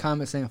way, we got a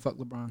comment saying "fuck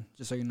LeBron,"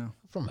 just so you know.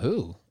 From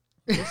who?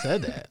 Who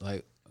said that?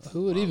 Like,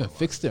 who would even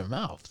fix their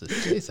mouth to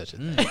say such a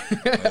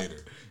thing?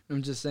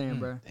 I'm just saying,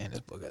 bro. Damn, this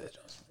boy got that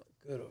joint smell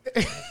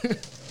good.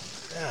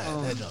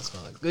 God, that joint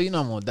smell good. You know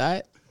I'm on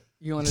diet.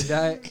 You on a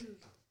diet?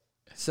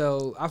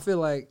 So I feel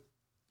like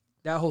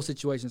that whole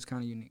situation is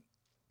kind of unique.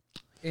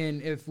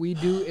 And if we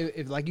do,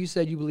 if like you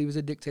said, you believe it's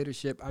a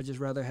dictatorship, I'd just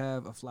rather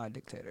have a fly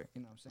dictator.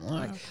 You know what I'm saying?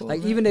 All right, cool, like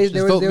man. even Just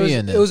there vote me was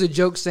in then. it was a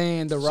joke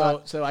saying the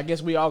Rock. So I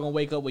guess we all gonna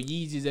wake up with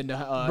Yeezys in the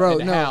Bro, in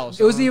the no, house.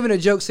 it was even a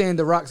joke saying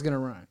the Rock's gonna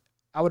run.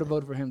 I would have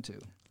voted for him too. You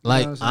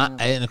Like, know what I'm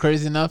saying? and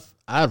crazy enough,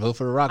 I'd vote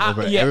for The Rock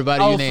over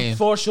everybody you name.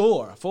 for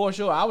sure.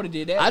 I would have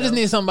did that. I just though.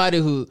 need somebody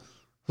who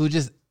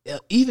just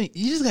even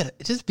you just gotta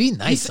just be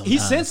nice.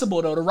 He's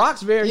sensible though. The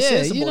Rock's very Yeah,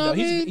 sensible you know though. what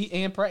I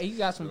mean? He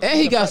got some. and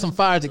he got some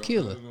fire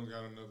tequila. None of them got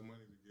enough money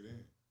to get in.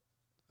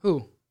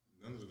 Who?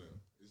 None of them.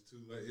 It's too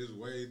late. It's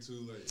way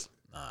too late.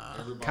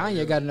 Kanye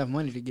else- got enough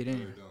money to get in.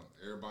 They don't.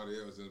 Everybody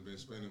else has been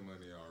spending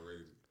money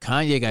already.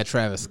 Kanye got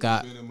Travis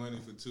Scott. Spending money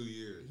for 2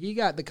 years. He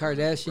got the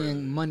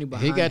Kardashian money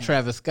behind He got him.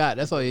 Travis Scott.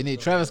 That's all you need.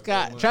 Travis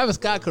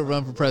Scott could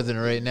run for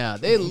president right now.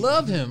 They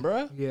love him,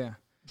 bro. Yeah.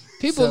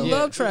 People So-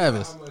 love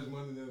Travis. How much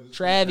money that is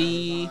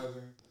Travi.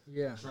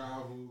 Yeah.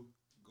 Travel,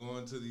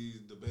 going to these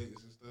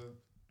debates and stuff.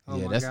 Oh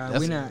Yeah, my that's God. that's,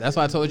 We not- that's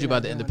why I told you we about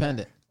not the doing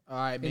Independent. All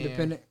right, man.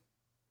 Independent.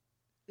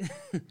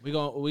 We're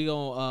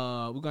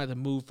gonna have to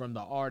move from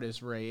the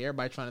artist Ray.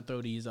 Everybody trying to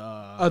throw these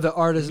Other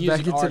artists back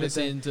music into the artists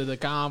thing. into the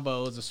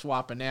combos of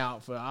swapping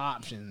out for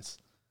options.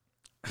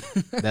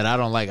 That I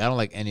don't like. I don't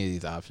like any of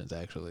these options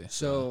actually.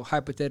 So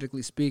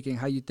hypothetically speaking,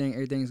 how you think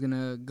everything's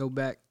gonna go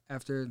back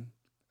after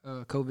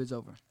COVID's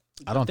over?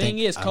 I don't Thing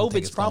think is, I don't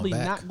think COVID's it's going probably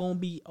back. not gonna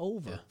be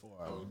over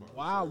for a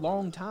while,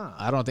 long time.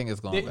 I don't think it's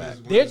going back.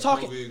 They're is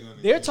talking. COVID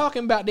gonna They're end?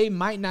 talking about they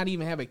might not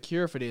even have a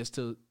cure for this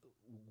till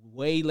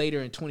way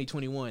later in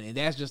 2021, and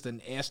that's just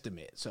an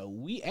estimate. So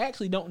we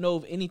actually don't know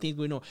if anything's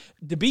going on.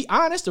 To be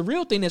honest, the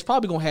real thing that's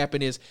probably going to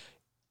happen is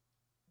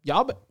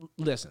y'all.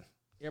 Listen,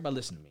 everybody,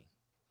 listen to me.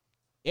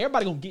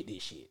 Everybody gonna get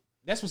this shit.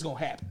 That's what's gonna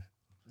happen.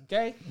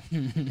 Okay,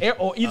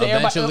 or either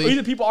Eventually. or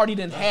either people already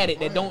done had it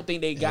that don't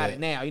think they got it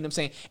now. You know what I'm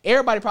saying?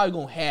 Everybody probably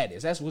gonna have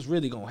this. That's what's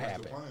really gonna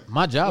happen.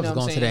 My job You know is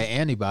what I'm going to that saying?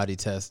 antibody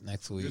test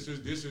next week. This is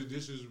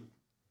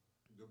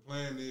the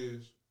plan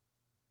is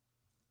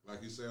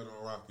like he said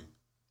on Rocky.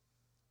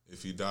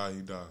 If he die,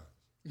 he die.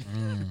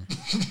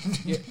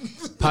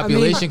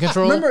 Population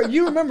control.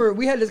 Remember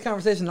we had this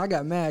conversation. I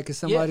got mad because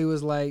somebody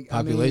was like,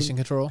 Population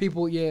control?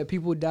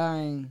 People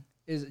dying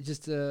is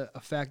just a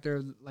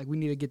factor. Like we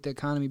need to get the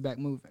economy back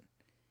moving.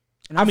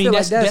 And I mean, feel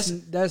like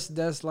that's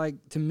that's like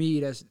to me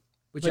that's.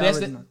 Which But I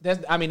already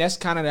know. that's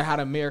kind of how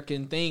the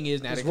American thing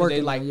is now. It's Because they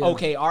working, like, yeah.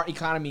 okay, our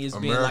economy is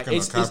being like American or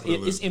it's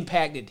capitalism?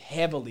 impacted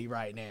heavily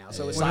right now.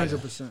 So it's like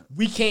 100%.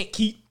 we can't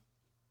keep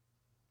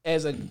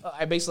as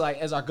basically like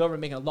as our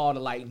government making a law to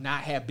like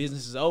not have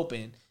businesses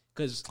open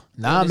because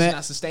Nah, it's man.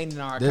 not sustaining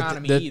our The-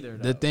 economy the, either.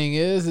 The though. thing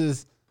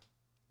is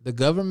the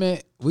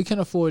government. We can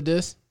afford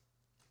this.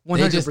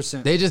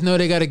 100%. They just know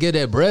they got to get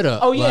that bread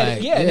up. Oh yeah,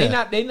 Like,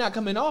 yeah, they not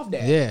coming off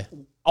that. Yeah.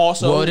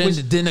 Also, Well, which-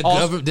 then the also-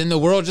 government, then the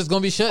world just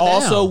gonna be shut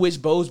Also, down.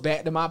 which goes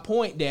back to my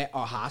point that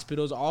our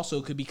hospitals also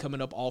could be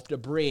coming up off the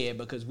bread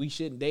because we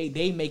shouldn't.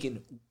 They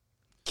making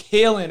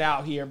killing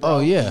out here, bro. Oh,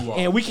 yeah.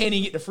 and we can't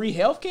even get the free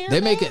healthcare.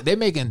 They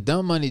making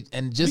dumb money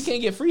and We just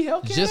can't get free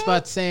healthcare just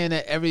by saying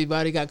that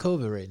everybody got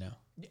COVID right now.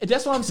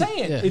 That's what I'm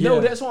saying. Yeah. You know,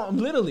 Yeah. that's what I'm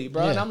literally,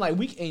 bro. And Yeah. I'm like,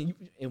 we can't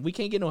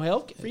get no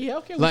free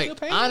healthcare. We Like still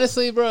paying?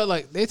 honestly, bro,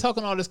 like they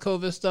talking all this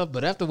COVID stuff,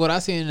 but after what I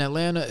seen in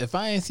Atlanta, if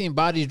I ain't seen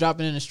bodies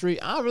dropping in the street,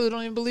 I really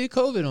don't even believe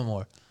COVID no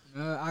more.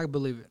 I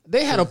believe it.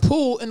 They had a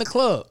pool in the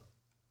club.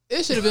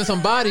 It should have been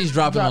some bodies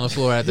dropping on the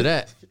floor after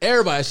that.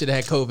 Everybody should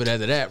have had COVID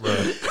after that, bro.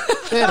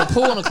 They had a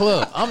pool in the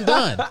club. I'm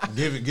done.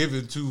 Give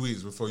it 2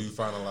 weeks before you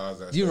finalize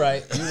that. You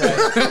right.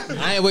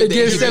 I ain't wait.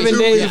 Give 7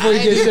 days before you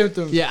get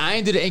symptoms. Yeah, I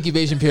ain't do the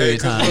incubation period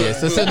time yet.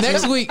 So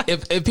next week,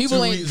 if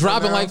people ain't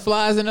dropping like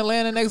flies in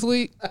Atlanta next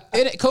week,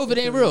 COVID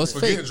ain't real. It's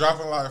Forget fake.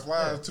 dropping like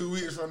flies. 2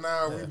 weeks from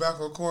now, we back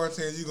on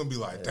quarantine. You gonna be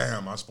like,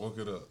 damn, I spoke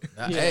it up.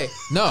 Hey,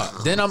 no.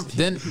 Then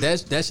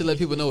that should let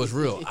people know it's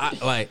real.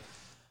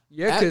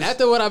 Yeah,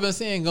 After what I've been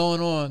seeing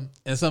going on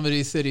in some of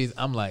these cities,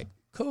 I'm like,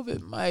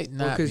 COVID might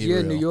not be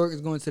real. New York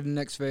is going to the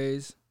next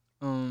phase.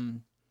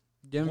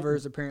 Denver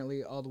is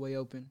apparently all the way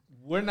open.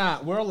 We're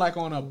not. We're like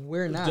on a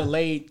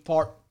delayed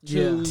part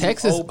 2. Yeah.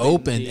 Texas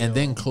opened and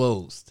then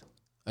closed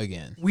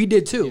again. We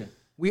did too. Yeah.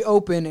 We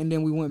opened and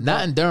then we went Not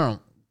back. in Durham.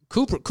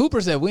 Cooper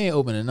said we ain't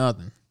opening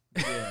nothing.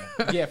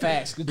 Yeah,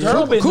 facts.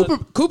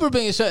 Cooper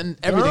been shutting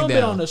everything Durham down.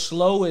 been on the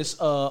slowest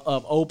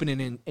of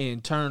opening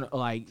and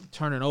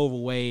turning over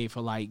wave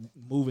for like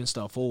moving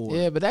stuff forward.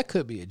 Yeah, but that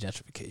could be a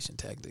gentrification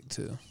tactic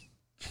too.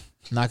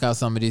 Knock out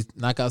some of these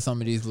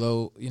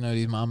low,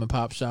 these mom and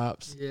pop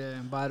shops. Yeah,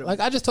 and by the Like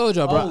I just told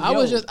y'all, bro. I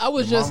was just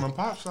Mom and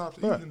pop shops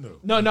even though.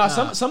 No.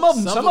 Some of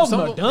them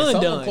are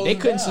done. They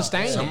couldn't down.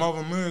 sustain it. Some of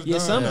them is Yeah,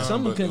 done.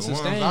 some but couldn't the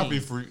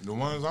sustain. The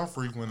ones I'm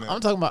frequenting. I'm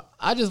talking about.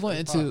 I just went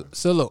into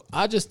look.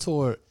 I just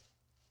toured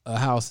a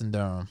house in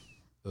Durham.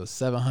 It was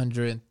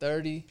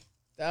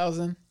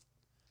 $730,000.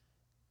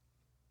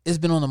 It's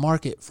been on the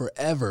market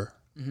forever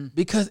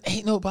because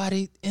ain't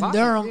nobody in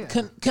Durham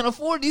can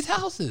afford these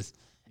houses,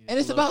 and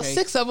it's about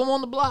 6 of them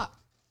on the block.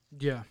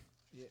 yeah.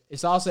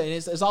 It's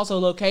also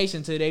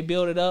location too. They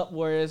build it up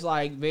where it's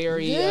like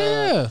very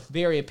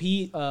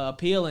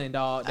appealing,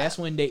 dog. That's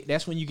when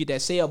you get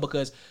that sale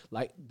because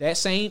like that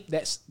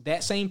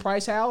same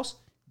price house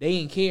they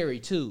in Cary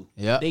too.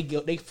 Yeah,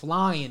 they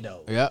flying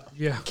though. Yeah.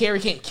 Cary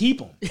can't keep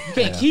them. You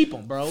can't keep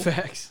them, bro.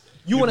 Facts.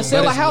 You want to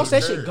sell a house?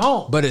 That shit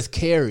gone. But it's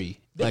Cary.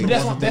 Like,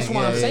 that's the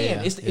what I'm thing.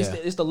 saying. It's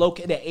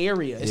the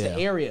area. It's the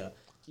area.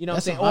 You know what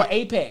I'm saying? Or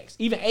Apex.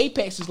 Even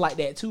Apex is like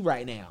that too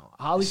right now.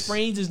 Holly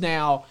Springs is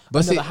now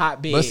another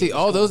hotbed. But see,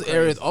 all those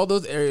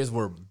areas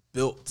were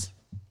built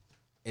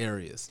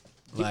areas.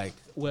 Like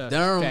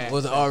Durham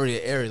was already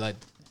an area. Like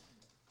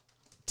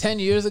 10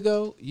 years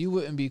ago, you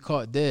wouldn't be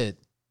caught dead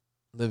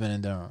living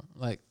in Durham.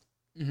 Like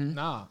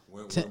nah.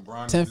 When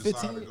Bronny 10, decided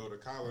 15? to go to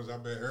college, I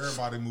bet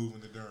everybody moving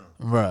to Durham.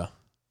 Bruh.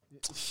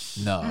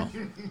 No.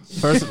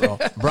 First of all,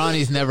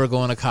 Bronny's never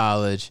going to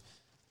college.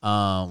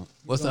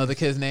 What's the other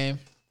kid's name?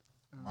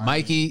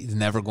 Mikey's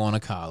never going to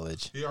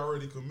college. He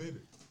already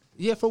committed.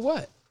 Yeah, for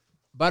what?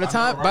 By the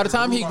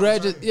time he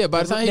graduates,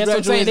 That's what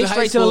I'm saying. They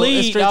straight to the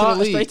league,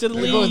 dog. Straight to the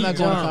league. He's not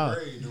going to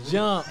college.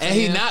 Jump. And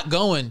he's not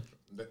going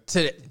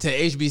to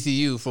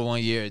HBCU for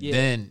 1 year. Yeah.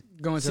 Then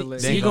Going to the league.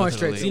 then You're going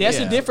straight to See, that's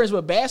the difference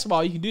with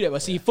basketball. You can do that,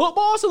 but see,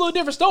 football is a little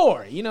different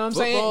story. You know what I'm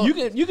saying?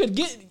 You could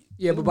get.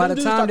 Yeah, but by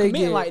the time they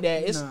get like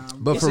that, it's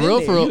but it's for in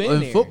real, there.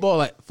 in football,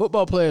 like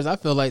football players, I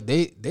feel like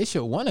they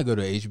should want to go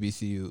to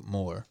HBCU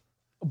more.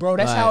 Bro,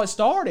 that's how it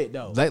started,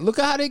 though. Like, look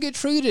at how they get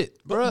treated,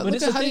 bro. Look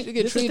at how they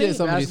get treated in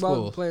some of these basketball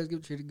schools. players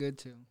get treated good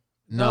too.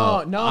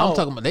 No. I'm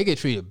talking about they get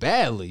treated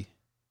badly.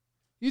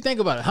 You think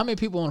about it. How many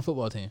people on a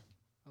football team?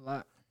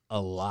 A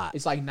lot.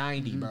 It's like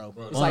 90, bro.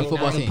 It's On like a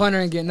football 90. team. Punter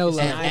ain't getting no love.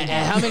 And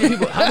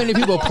how many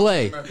people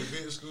play?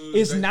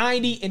 It's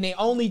 90, and they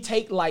only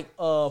take I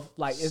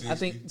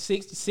think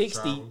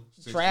 60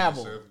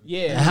 travel.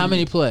 Yeah. And how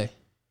many play?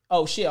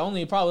 Oh shit,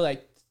 only probably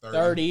like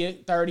 30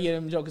 of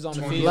them jokers on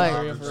the field.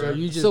 Like, So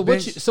you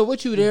just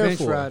what you there bench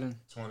for? riding.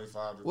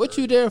 25 to What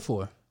 30. you there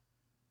for?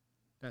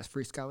 That's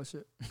free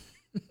scholarship.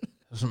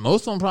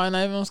 Most of them probably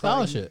not even on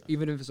scholarship.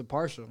 Even if it's a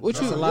partial. What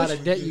That's you- a lot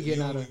of debt you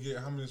getting out of.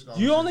 How many scholarships?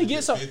 You only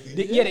get so 50?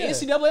 the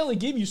NCAA only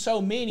give you so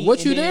many. What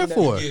and you then there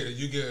for?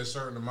 You get a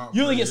certain amount.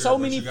 You only per get year, so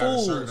but many you got a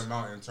certain fools.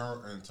 amount in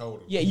total.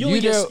 Yeah, You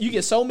you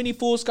get so many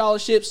full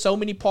scholarships, so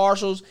many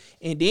partials,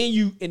 and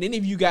then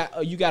if you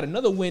got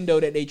another window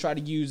that they try to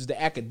use the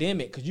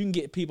academic because you can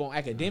get people on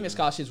academic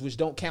scholarships which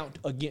don't count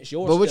against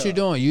yours. But what you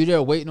doing? You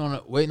there waiting on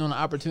the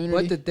opportunity?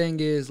 But the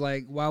thing is,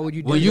 like, why would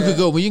you do when you that?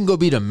 can go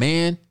be the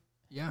man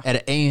Yeah. at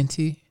an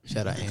A&T.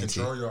 Shout out You A&T.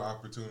 control your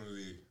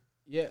opportunity.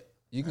 Yeah.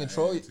 You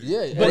control. Yeah,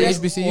 Or at that's-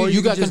 HBCU, or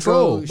you got just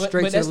control. go But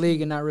straight to that's- the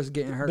league and not risk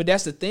getting hurt. But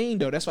that's the thing,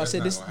 though. That's why I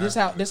said That's this.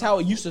 not This how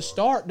it used to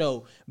start,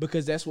 though,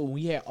 because that's when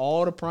we had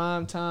all the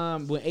prime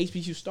time when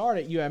HBCU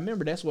started. You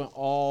remember that's when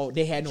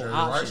they had no Jerry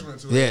option. Rice went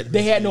to Yeah.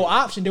 They had no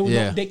option. There was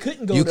Yeah. they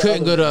couldn't go. You to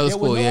couldn't go to other there was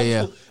school. no Yeah, other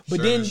yeah. school. But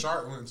Shannon then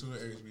Sharp went to the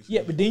HBCU.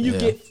 yeah, but then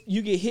Yeah.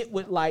 you get hit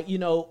with like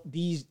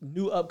these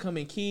new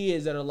upcoming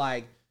kids that are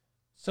like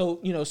so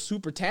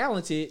super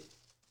talented.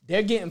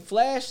 They're getting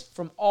flashed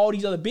from all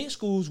these other big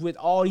schools with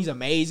all these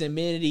amazing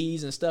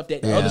amenities and stuff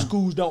that the Yeah. other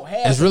schools don't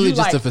have. It's So really you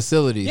just like, the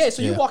facilities. Yeah,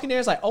 so you walk in there,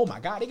 it's like, oh my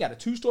God, they got a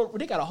 2-story,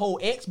 they got a whole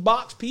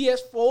Xbox,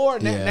 PS4,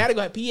 and Yeah. now they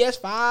got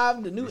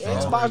PS5, the new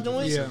Xbox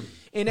joints. Yeah.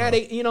 And now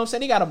they, what I'm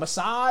saying, they got a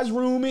massage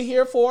room in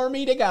here for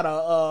me. They got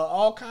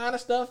all kind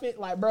of stuff.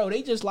 Like, bro,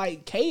 they just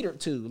like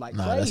catered to like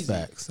crazy.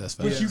 That's facts.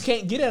 Which you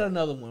can't get at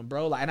another one,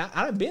 bro. Like, and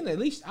I've been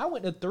I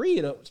went to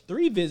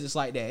three visits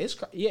like that. It's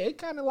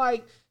kind of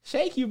like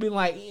Shake, you been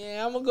like,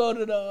 yeah, I'm gonna go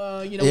to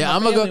the, Yeah,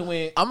 I'm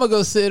gonna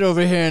go sit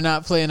over here and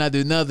not play and not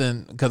do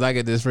nothing because I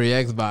get this free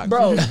Xbox, bro.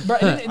 I And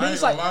ain't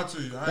it's gonna like, lie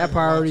to you. That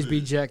priorities be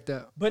jacked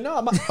up. but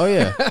no, oh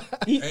yeah,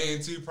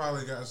 A&T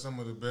probably got some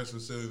of the best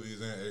facilities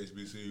in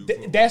HBCU.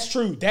 football. that's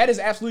true. That is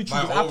absolutely true.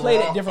 Like, 'Cause I played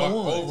at overall- different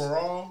ones.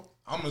 Overall,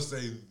 I'm gonna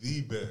say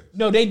the best.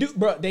 No, they do,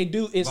 bro. They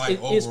do. It's Like,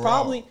 it's overall.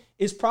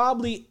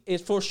 probably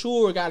it's for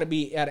sure got to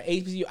be at an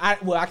HBCU.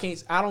 I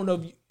can't. I don't know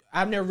if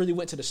I've never really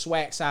went to the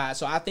SWAC side,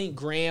 so I think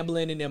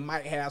Grambling and them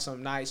might have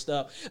some nice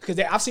stuff because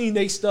I've seen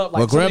they stuff like.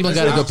 Well, Grambling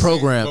got a good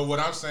program. But what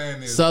I'm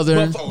saying is,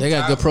 Southern, but they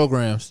got good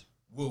programs.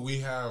 Well, we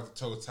have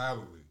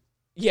totality.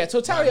 Yeah,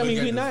 totality. Like, I mean,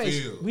 look we at the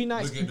nice. field. We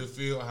nice. Look at the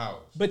field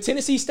house. But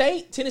Tennessee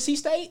State,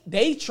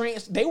 they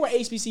were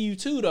HBCU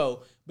too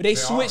though. But they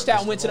switched out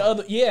and went to the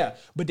other. Yeah,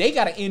 but they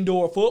got an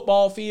indoor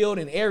football field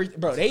and everything,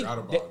 bro. They forgot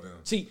about them.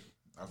 see.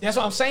 That's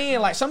what I'm saying.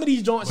 Like some of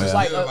these joints is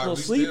like little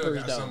we sleepers still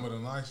got though. some of the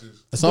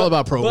nicest. It's all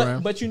about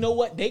program. But you know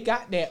what? They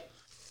got that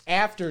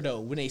after though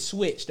when they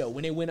switched though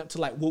when they went up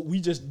to like what we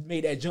just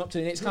made that jump to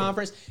the next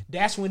conference.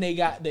 That's when they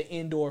got the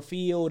indoor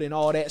field and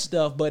all that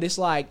stuff. But it's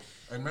like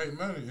They make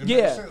money. It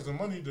Yeah. makes sense. The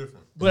money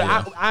different. But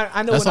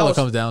I know That's when all I it was,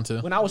 comes down to.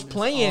 when I was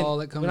playing. All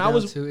it comes when down I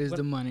was, to is when-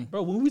 the money.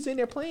 Bro, when we was in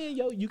there playing,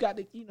 yo, you got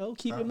to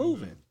keep it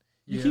moving.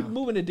 You keep it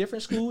moving to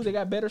different schools. They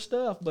got better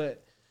stuff,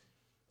 but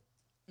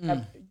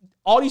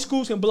all these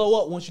schools can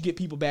blow up once you get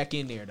people back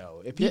in there,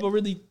 though. If people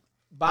really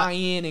buy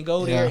in and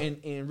go there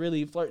and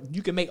really flirt,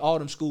 you can make all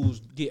them schools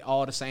get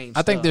all the same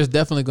I think stuff. there's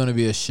definitely going to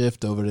be a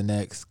shift over the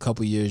next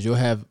couple years. You'll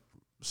have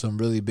some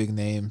really big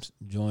names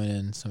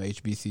joining some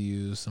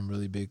HBCUs, some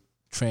really big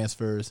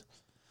transfers.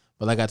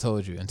 But like I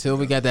told you, until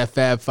we got that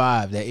Fab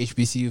Five, that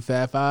HBCU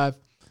Fab Five,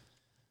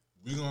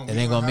 it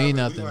ain't gonna mean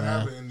nothing, We're man.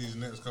 have it in these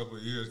next couple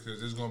of years because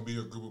there's gonna be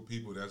a group of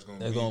people that's gonna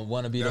they're going to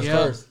want to be the that's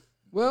first.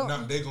 Well,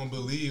 Now they gonna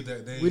believe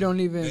that they We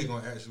don't even- they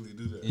gonna actually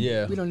do that.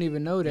 Yeah. we don't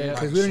even know that Yeah.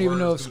 because Like we don't even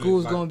know if swerve through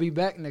school's the- going to be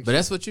back next But year.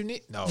 that's what you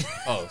need. No.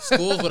 Oh,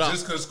 schools without.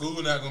 Just because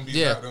school not gonna be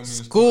Yeah. back don't mean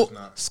School. sports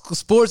not.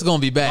 Sports going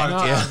to be By back. the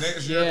time Yeah.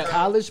 next year, Yeah. come,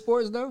 College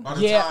sports, though? by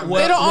the Yeah, time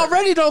well- They don't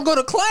already go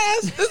to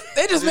class.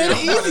 They just made it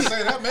I'm about to easy.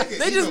 say, that make it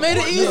They just even made it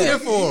more- easier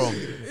for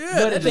them.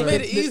 Yeah, But they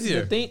made it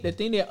easier. The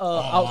thing that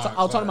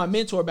I'll talk to my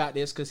mentor about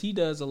this because he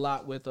does a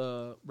lot with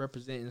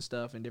representing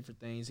stuff and different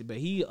things. But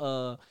he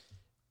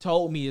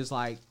told me is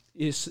like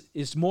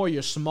it's more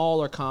your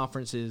smaller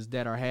conferences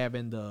that are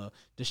having to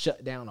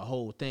shut down the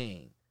whole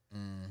thing.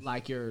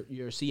 Like your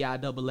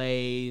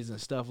CIAAs and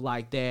stuff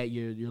like that,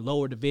 your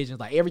lower divisions,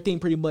 like everything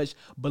pretty much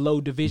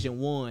below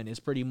Division I is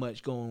pretty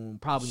much going to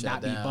probably Shut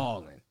not down. be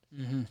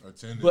balling.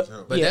 Attendance But-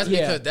 help. But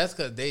Yeah, that's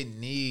because they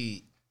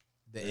need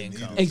the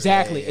income.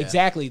 Exactly, Yeah.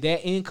 exactly.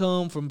 That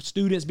income from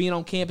students being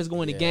on campus,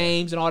 going to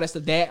games and all that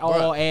stuff, that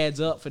all adds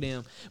up for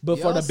them. But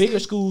for Y'all the bigger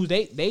see- schools,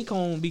 they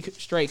gonna be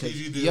straight. 'Cause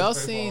TG did Y'all pay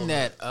for seen all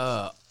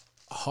that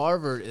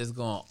Harvard is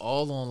going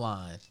all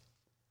online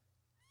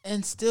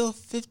and still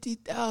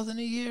 $50,000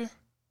 a year?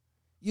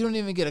 You don't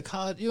even get a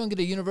college. You don't get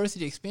a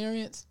university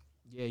experience.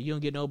 yeah, you don't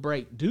get no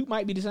break. Duke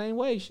might be the same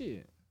way.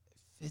 Shit.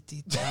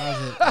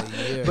 $50,000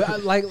 a year. But I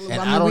and mean,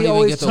 I don't we even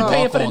always get to talk.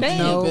 paying walk for the on name.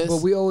 No, campus.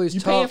 but we always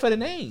You talk. paying for the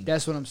name.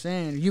 That's what I'm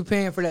saying. You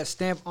paying for that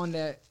stamp on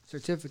that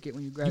certificate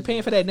when you You graduate.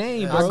 paying for that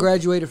name, I bro.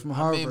 graduated from I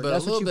Harvard. mean, but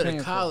That's a what little you bit paying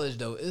of college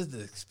though is the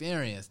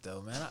experience,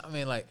 though, man. I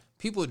mean, like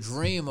people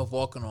dream of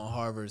walking on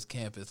Harvard's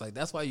campus. Like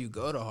that's why you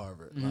go to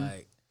Harvard.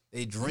 Like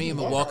they dream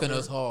of walking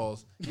those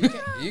halls. You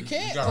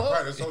can't. You gotta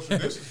practice social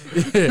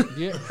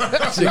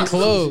distancing. Shit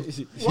closed.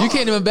 You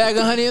can't even bag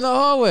a honey in the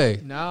hallway.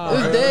 No,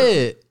 It's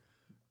dead.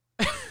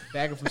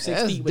 bagging from 6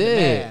 That's feet with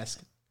dead. a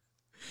mask.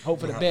 Hope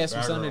for the best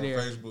what's under on there.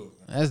 Facebook.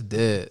 That's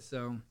dead.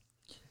 So,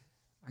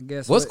 I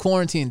guess What's what-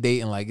 quarantine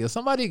dating like? If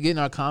somebody get in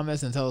our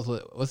comments and tell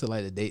us what's it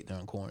like to date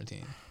during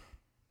quarantine?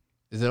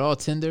 Is it all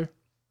Tinder?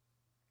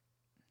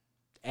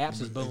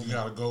 Apps is booming. You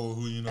gotta go with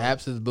who you know.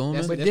 Apps is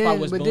booming. But That's probably then,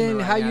 what's but booming then,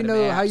 right how now, you them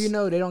know? How apps. you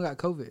know they don't got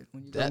COVID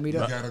when you go That- meet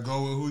You up? gotta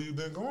go with who you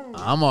been going with.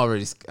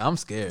 I'm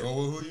scared. Go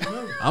with who you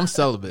know. I'm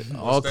celibate.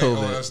 All stay,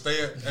 COVID.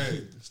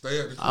 Stay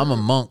at the I'm a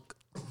monk.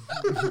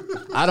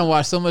 I don't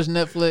watch so much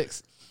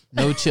Netflix.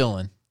 No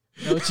chilling.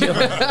 No chill.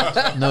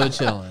 No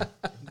chilling.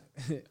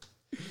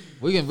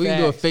 We can do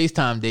a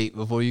FaceTime date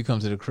before you come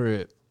to the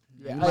crib.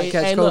 You might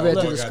catch COVID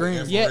through the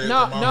screen. Yeah,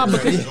 no,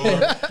 because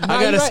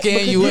I gotta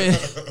scan you in.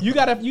 You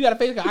gotta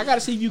face. I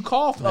gotta see if you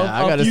cough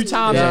I a gotta- few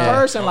times yeah. in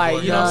person,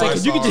 like you know what I'm saying?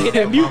 Because you can just hit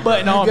that You mute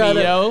button on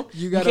me, yo.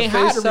 You gotta can't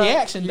hide the FaceTime-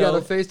 reaction You though.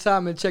 gotta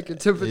FaceTime and check your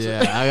temperature. Yeah,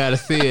 I gotta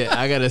see it.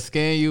 I gotta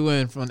scan you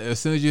in from as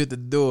soon as you hit the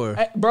door.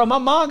 Hey, bro, my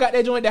mom got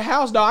that joint at the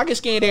house, dog. I get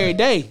scanned every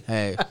day.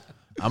 Hey,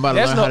 I'm about to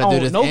That's learn how to no- do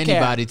this no cap.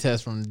 antibody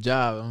test from the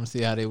job. I'm gonna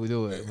see how they would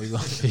do it. We're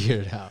gonna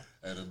figure it out.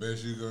 And the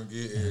best you gonna get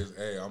is,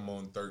 hey, I'm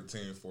on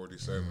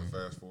 1347.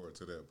 Fast forward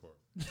to that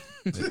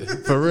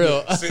part. For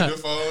real. Sit the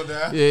phone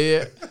down.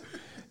 Yeah.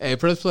 Hey,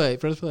 press play.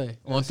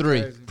 On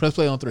 3. crazy. Press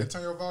play on 3. Hey,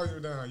 turn your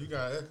volume down. You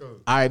got echo.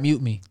 All right, mute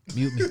me.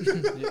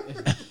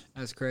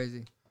 That's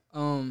crazy.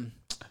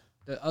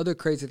 The other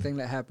crazy thing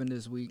that happened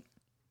this week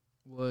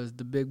was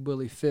the Big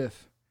Bully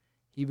Fifth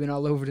He been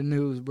all over the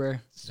news, bruh.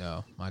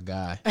 Yo, my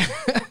guy.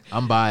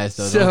 I'm biased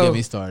though. Don't get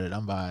me started.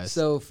 I'm biased.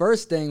 So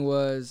first thing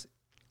was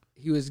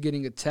he was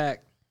getting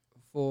attacked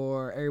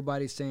for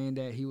everybody saying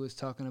that he was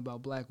talking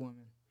about black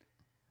women.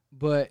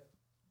 But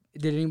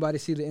did anybody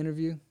see the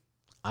interview?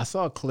 I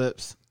saw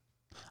clips.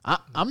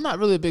 I'm not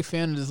really a big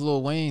fan of this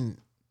Lil Wayne.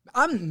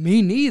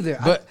 Me neither.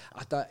 But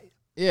I thought,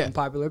 yeah,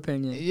 unpopular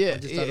opinion. Yeah,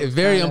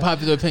 very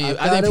unpopular opinion.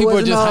 I think it people are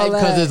wasn't just all hyped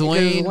because it's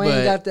Wayne.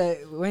 Wayne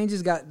But Wayne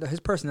just got his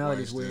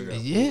personality is Wayne weird.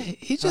 still yeah,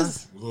 he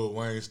just Lil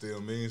Wayne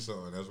still means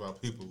something. That's why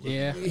people.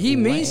 Yeah. He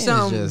Wayne means is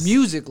something just-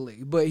 musically,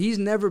 but he's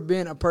never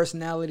been a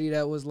personality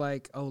that was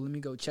like, oh, let me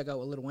go check out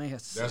what Lil Wayne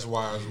has to say. That's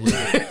why it's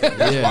weird.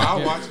 That's Yeah.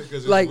 why I watch it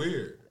because it's Like-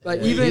 weird.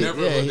 like You even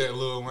never yeah, looked he- at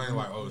Lil Wayne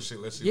like, oh shit,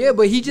 let's see. yeah,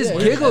 but he just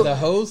giggled. the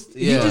host.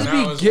 He Yeah, just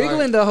Now be it's giggling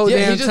like- the whole yeah,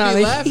 damn he just time.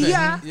 be Like, laughing.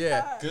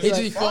 yeah. He just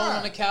be Like, falling fine.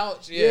 on the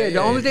couch. Yeah,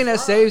 the only thing that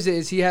saves it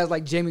is he has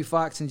like Jamie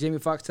Foxx, and Jamie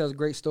Foxx tells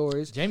great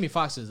stories. Jamie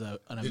Foxx is an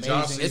Did y'all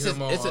amazing. see It's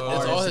him on, it's all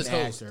artist his and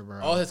hosts, actor, bro.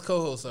 all his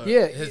co-hosts are.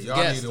 Yeah. his Y'all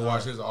guests need to are.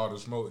 watch his All the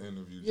Smoke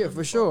interviews. Yeah,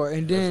 for sure.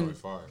 And then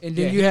That's really fire. and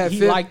then Yeah, you have he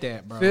Fifth, like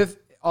that, bro. Fifth,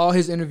 all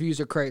his interviews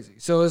are crazy.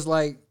 So it's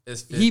like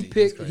It's 50. he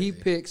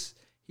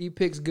He's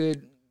picks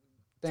good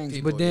things.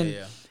 People, but then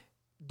yeah.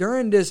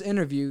 during this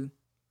interview,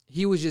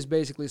 he was just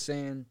basically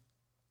saying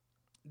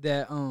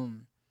that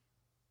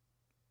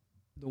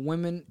the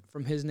women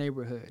from his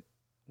neighborhood,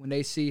 when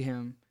they see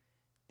him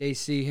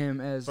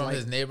as From like,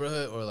 his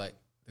neighborhood or like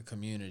the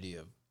community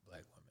of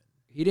black women.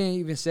 he didn't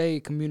even say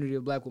community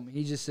of black women.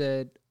 He just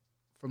said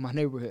from my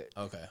neighborhood.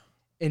 Okay,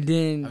 And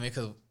then I mean,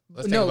 because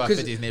let's No, think about 'cause-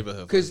 50's neighborhood.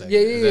 For a because second. yeah,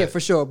 Is that- for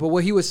sure. But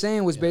what he was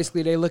saying was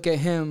basically they look at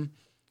him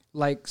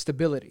like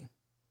stability.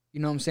 You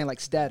know what I'm saying? Like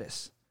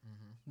status.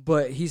 Mm-hmm.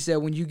 But he said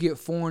when you get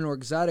foreign or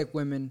exotic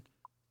women,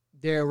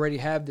 they already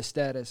have the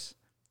status,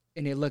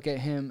 and they look at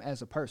him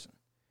as a person.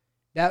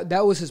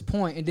 That was his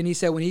point. And then he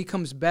said when he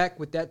comes back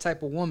with that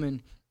type of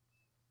woman,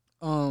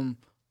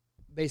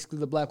 basically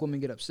the black women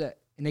get upset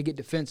and they get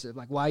defensive.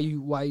 Like why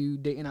you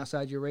dating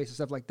outside your race and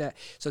stuff like that.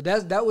 So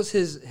that was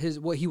his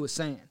what he was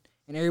saying.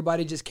 And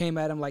everybody just came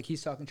at him like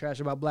he's talking trash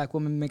about black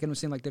women, making them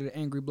seem like they're the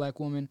angry black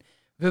woman.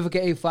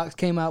 Vivica A. Fox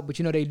came out, but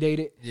they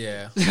dated.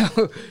 Yeah.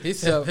 So, He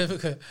said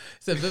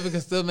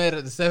Vivica still made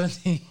it to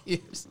 17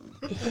 years.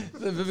 So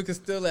Vivica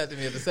still after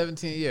me after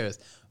 17 years.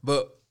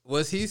 But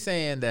was he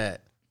saying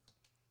that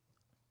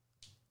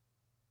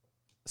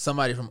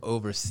somebody from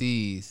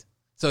overseas?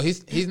 So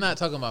he's not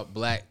talking about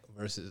black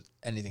versus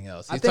anything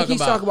else. I think he's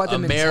talking about the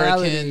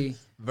American mentality.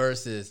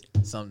 versus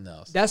something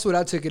else. That's what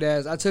I took it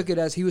as. I took it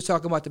as he was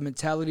talking about the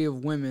mentality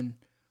of women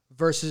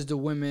versus the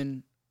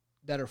women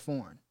that are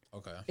foreign.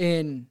 Okay.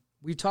 And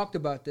we talked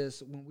about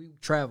this when we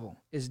travel.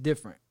 It's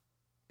different.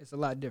 It's a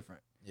lot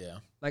different. Yeah.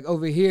 Like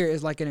over here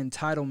is like an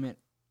entitlement.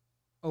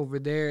 Over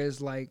there is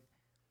like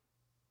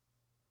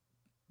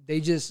they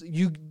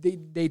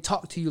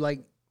talk to you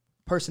like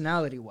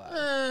personality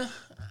wise.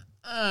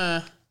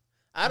 I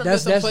don't know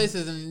That's- some that's-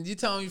 places, and you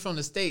telling me from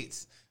the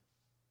States.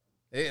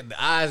 The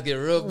eyes get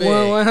real big.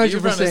 100%. You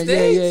from the States?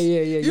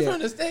 Yeah. You from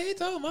the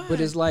States? Oh my.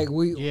 But it's like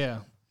Yeah.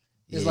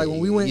 it's like when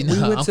we went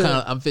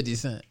I'm 50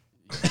 Cent.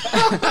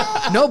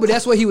 No, but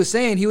that's what he was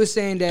saying. He was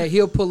saying that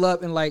he'll pull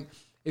up and like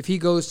if he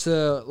goes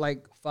to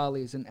like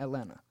Follies in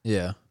Atlanta,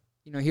 Yeah.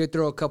 he'll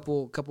throw a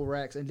couple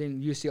racks and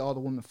then you see all the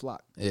women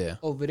flock. Yeah.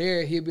 Over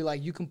there, he'll be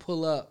like, you can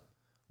pull up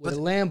with But-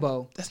 a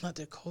Lambo. That's not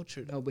their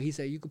culture. No, but he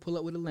said you can pull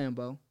up with a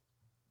Lambo,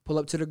 pull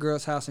up to the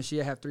girl's house and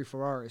she'll have 3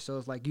 Ferraris. So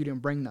it's like you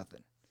didn't bring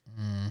nothing.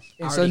 And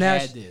I so already now,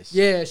 had this.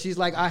 yeah, she's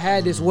like, I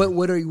had this.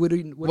 What are you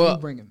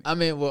bringing me? I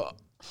mean,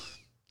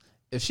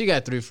 if she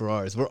got 3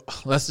 Ferraris,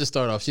 let's just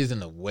start off. She's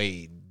in a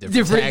way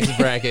different tax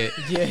bracket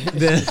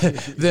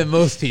than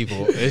most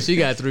people. And she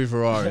got 3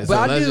 Ferraris. But So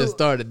I let's do- just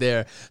start it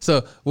there.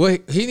 So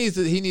what he needs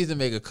to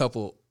make a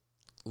couple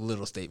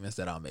little statements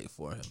that I'll make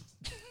for him.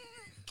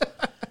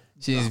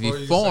 She needs to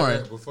be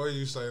foreign. Before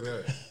you say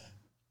that,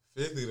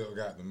 50 don't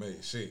got to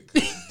make shit.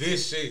 'Cause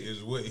this shit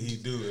is what he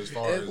do as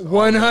far as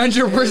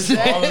 100%.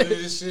 all of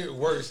this shit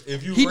works.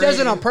 If you He read does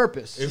it on his-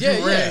 purpose. If Yeah,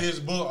 you read yeah. his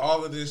book,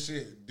 all of this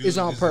shit It's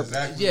on purpose.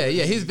 Exactly Yeah, what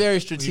yeah, he- he's very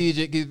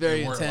strategic. He's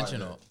very he work like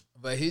intentional.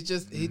 that. But he's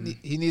just he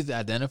needs to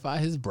identify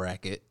his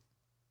bracket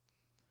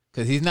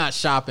because he's not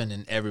shopping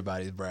in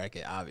everybody's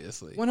bracket,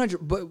 obviously.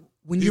 100. But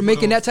when you're People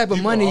making don't- that type of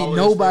people money, always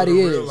nobody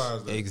fail to is.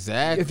 realize that.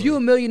 Exactly. If you're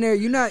a millionaire,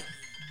 you're not.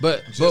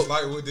 but Just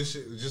like with this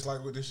shit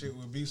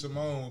with B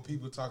Simone, when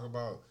people talk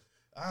about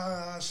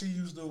she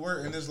used to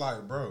work, and it's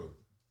like, bro,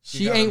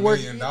 She got ain't $1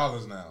 working.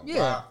 million now. Yeah.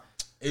 Why?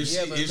 If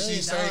Yeah, but she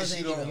saying $1 she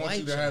ain't don't even want you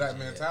life to have that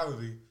changing yet.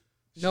 mentality,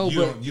 No, you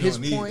but don't, you his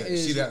don't need point that.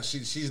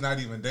 is She's not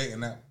even dating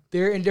that.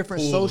 they're in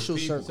different Pool of social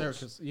people.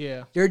 circles.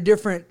 Yeah. They're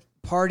different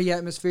party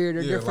atmosphere.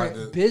 They're Yeah, different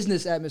like the-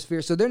 business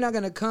atmosphere. So they're not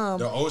gonna come.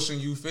 The ocean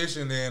you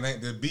fishing in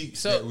ain't the beach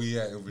So- that we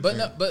at in Virginia. but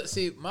no, but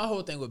see, my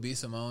whole thing with B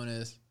Simone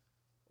is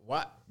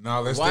why.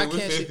 No, let's why stick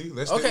with can't 50. she?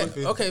 Let's stick with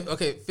 50.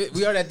 Okay.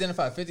 We already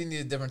identified 50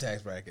 needs a different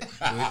tax bracket.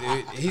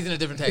 He's in a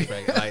different tax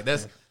bracket. Like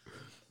that's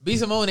B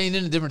Simone ain't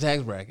in a different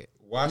tax bracket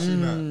Why she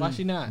not? Why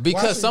she not?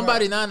 because she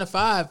somebody 9 to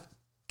 5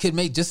 could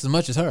make just as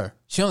much as her.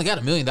 She only got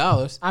 $1 million.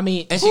 I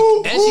mean, and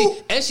who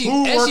she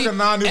working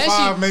 9 to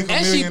 5 make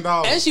 $1 million?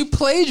 And she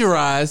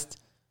plagiarized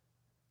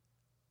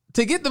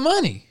to get the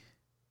money.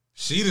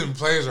 She didn't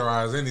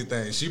plagiarize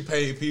anything. She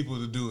paid people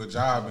to do a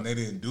job and they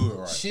didn't do it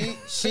right.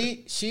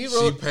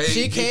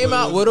 She came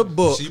out with a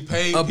book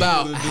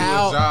about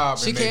how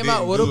she came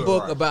out with a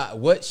book about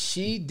what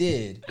she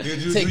did to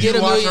get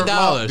 $1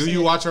 million. Do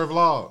you watch her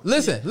vlog?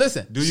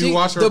 Listen. Do you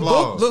watch her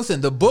vlog? Listen,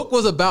 the book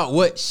was about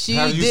what she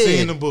Have you did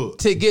seen the book?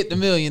 to get the $1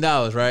 million,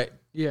 right?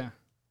 Yeah.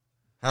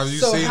 Have you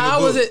So seen how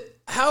the book? was it?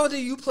 How do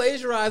you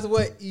plagiarize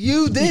what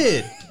you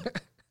did?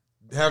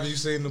 Have you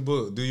seen the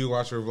book? Do you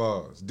watch her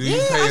vlogs? Do you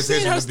pay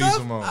attention to B.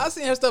 Simone? I've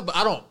seen her stuff, but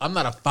I'm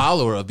not a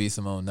follower of B.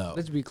 Simone, no.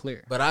 Let's be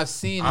clear. But I've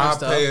seen her I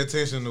stuff. pay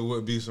attention to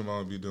what B.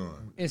 Simone be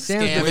doing. In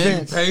Sam's Scamming. When you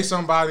defense, pay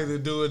somebody to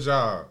do a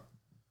job,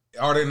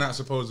 are they not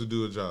supposed to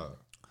do a job?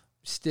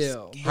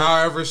 still.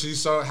 However she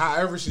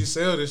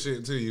sell this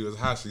shit to you is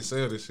how she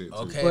sell this shit to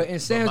you. Okay. But in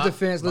Sam's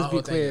defense, my let's be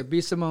whole clear. thing- B.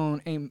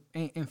 Simone ain't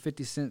in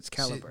 50 Cent's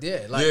caliber.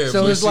 Yeah, like, Yeah,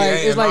 So but it's she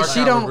ain't in our like she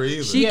caliber don't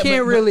either. she Yeah,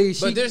 can't but- really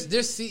But she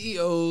there's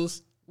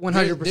CEOs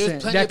 100% plenty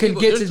that of can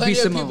people- get there's to plenty B.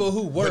 of Simone. people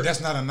who work. But that's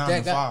not a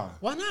 9 to 5.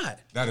 Why not?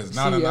 That is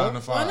not a CEO? 9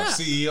 to 5. Why not?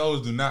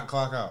 CEOs do not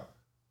clock out.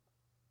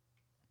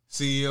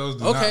 CEOs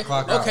do Okay, not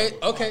clock out. okay.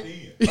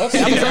 I'm about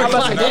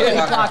to say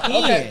they clock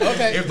in.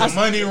 Okay. If the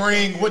money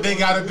ring, what they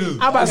gotta do?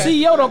 How about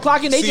CEO don't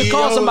clock in? They just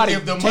call CEOs, somebody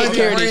If the to take money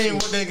care of this ring,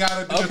 shit. what they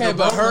gotta do? If Okay, the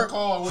but broker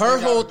call, what her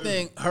they whole gotta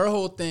thing, her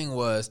whole thing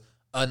was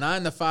a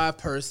 9 to 5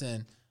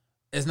 person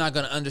is not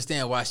going to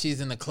understand why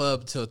she's in the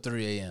club till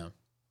 3 a.m.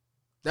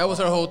 That was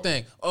her whole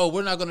thing. Oh,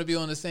 we're not going to be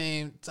on the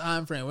same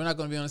time frame. We're not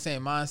going to be on the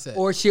same mindset.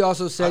 Or she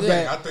also said I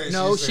that. think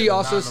No, she the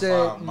also 9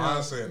 to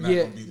 5 said mindset no. not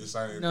Yeah, gonna be the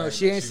same no, thing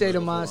she that ain't say the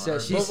was before mindset. her.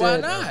 She But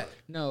said why not?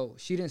 No,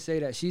 she didn't say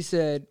that. She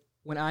said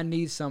when I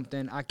need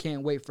something, I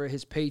can't wait for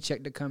his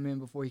paycheck to come in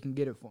before he can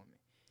get it for me.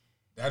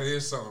 That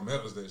is something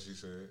else that she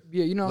said.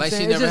 Yeah, you know what Like I'm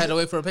saying? she It's never just- had to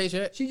wait for a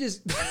paycheck? She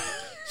just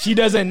She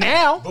doesn't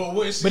now. But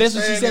what she But that's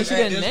what she said said is she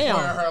at doesn't this now.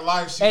 point in her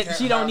life, And can't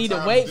she don't have need to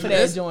time wait do for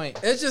that. that joint.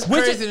 It's just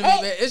Which crazy is- to me,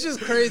 hey, man. It's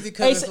just crazy hey,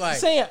 because it's like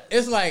Sam.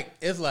 it's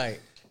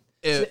like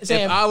if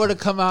Sam. I were to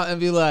come out and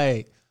be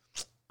like,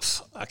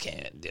 I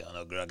can't deal with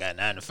no girl got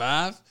 9 to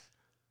 5.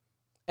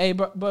 Hey,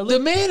 but The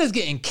look, man is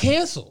getting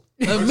canceled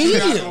But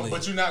immediately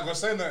but you're not gonna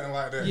say nothing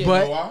like that. Yeah. You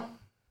But- know why?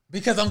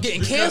 because I'm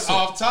getting Because canceled.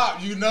 off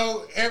top, you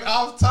know,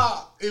 off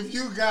top, if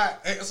you got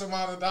X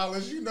amount of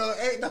dollars, you know,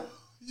 ain't no,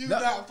 you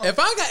not. If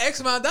I got X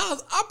amount of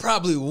dollars, I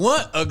probably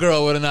want a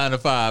girl with a 9 to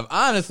 5.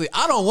 Honestly,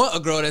 I don't want a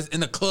girl that's in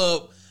the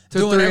club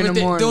Till 3 in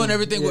the morning. doing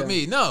everything with Yeah.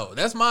 me. No,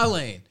 that's my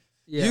lane.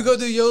 Yeah. You go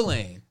do your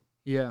lane.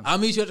 yeah. I'll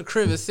meet you at the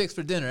crib at 6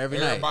 for dinner every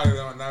night. Everybody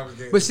don't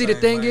navigate. But see, the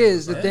same thing lane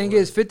is, the the same thing way.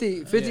 is, 50.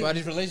 That's why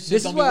these This relationships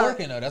is don't be why-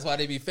 working though. That's why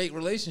they be fake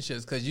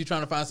relationships because you trying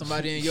to find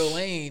somebody in your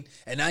lane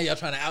and now y'all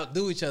trying to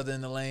outdo each other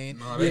in the lane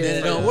No, and they then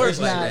it fake don't work It's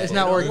like not- that. it's It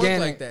not don't work organic.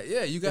 like that.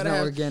 Yeah, you gotta not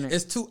have organic.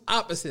 It's two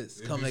opposites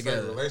It come be fake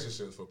together.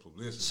 relationships for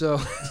publicity. So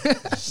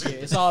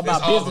it's all about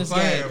It's all business the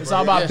plan, game. It's bro.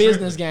 all about Yeah.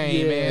 business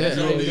game, Yeah. man. That's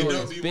Yeah. what It we're doing. don't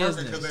It's be working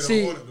business. because they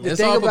See, don't want it to the It's work.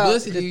 thing all about-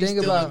 publicity. the You thing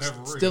stealing-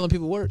 about- stealing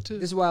people work too.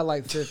 this is why I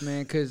like Fifth,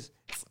 man, because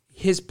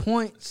his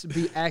points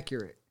be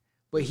accurate,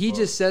 but he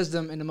just says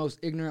them in the most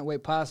ignorant way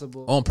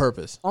possible On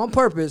purpose. on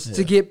purpose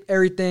to get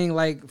everything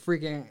like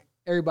freaking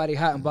everybody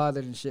hot and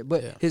bothered and shit.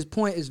 But his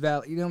point is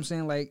valid. You know what I'm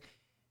saying? Like,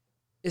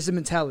 it's a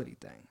mentality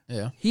thing.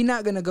 Yeah. He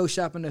not gonna go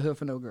shop in the hood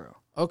for no girl.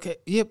 Okay.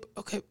 Yep.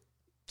 Okay.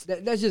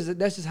 That's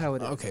just how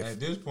it is. Okay. At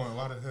this point,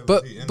 why the hell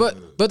But is he in but the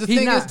hood? but the He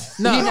thing not. is,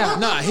 He not.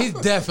 nah, he's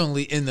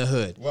definitely in the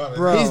hood. Why the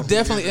Bro. hell He's is he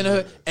definitely in the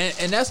hood, hood?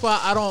 and that's why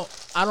I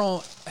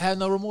don't have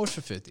no remorse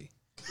for 50.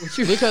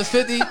 Because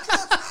 50,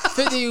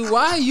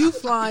 why are you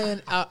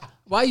flying out?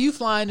 Why are you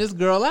flying this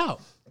girl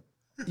out?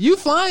 You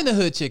flying the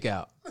hood chick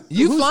out.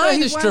 You Who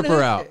flying said the he flying the stripper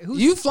hood out. chick? Who's-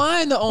 You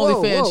flying the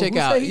OnlyFans chick who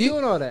out. said he You-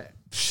 doing all that?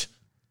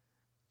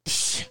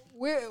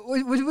 What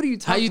are you talking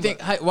how you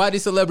think? about? Why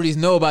these celebrities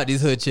know about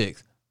these hood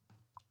chicks?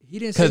 He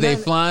didn't say Because they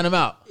nothing. flying them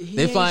out. He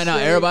They ain't flying out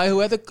say- everybody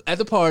who at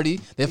the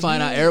party. They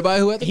flying out everybody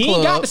who at the He club.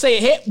 ain't got to say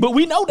it, hit, but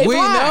we know they We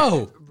fly.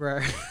 know.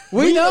 Bruh.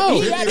 We know.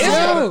 he got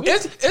to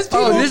It's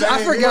people. Oh, this, Listen,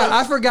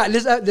 I forgot.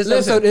 This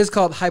episode is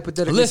called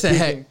Hypothetical Listen,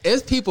 Speaking. hey,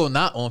 it's people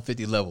not on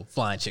 50 level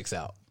flying chicks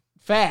out.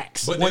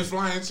 Facts. But they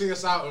flying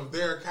chicks out of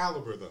their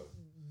caliber though.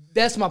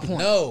 That's my point.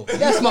 No.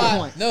 That's my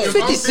point. No.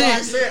 50 I'm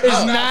Cent saying, is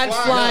I'm not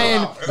not flying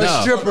flying a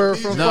out. stripper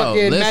from No,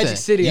 fucking listen. Magic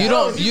City. You out.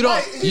 don't. He You don't.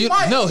 might- he You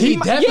might. no. He He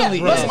might- definitely.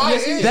 yeah, does. bro.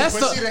 Yes, he is, That's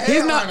but she the. the He's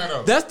headliner, not.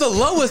 though. That's the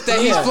lowest that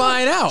he's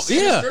flying out. See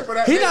the Yeah. stripper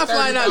that He's make not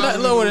flying out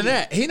nothing lower than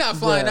 $30,000. that. He's not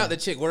flying Bruh. out the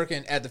chick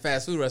working at the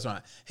fast food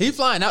restaurant. He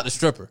flying out the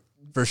stripper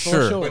for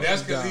sure. sure. But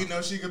that's because he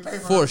knows she can pay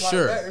for For her flight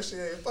sure. back if she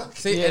ain't fucking.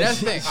 See, and that's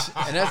the thing.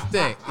 And that's the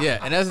thing. Yeah,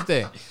 and that's the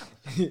thing.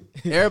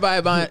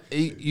 Everybody buying.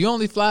 You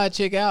only fly a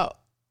chick out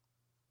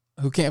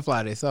who can't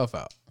fly themselves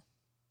out.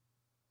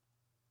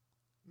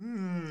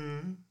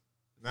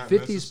 Not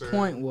 50's necessary.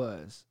 point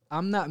was,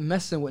 I'm not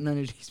messing with none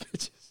of these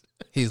bitches.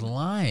 He's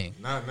lying.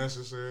 Not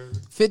necessary.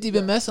 50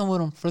 been messing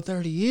with him for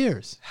 30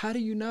 years. How do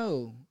you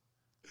know?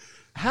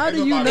 How Ain't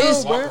do you nobody know,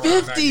 just walk bro?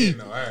 around not 50. getting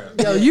no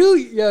ass.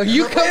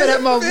 You coming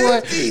at my boy.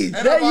 Ain't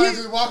That nobody you-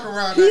 just walk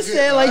around. He not said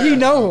getting like no he ass.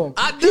 know him.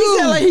 I He do.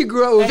 said like he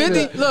grew up with 50,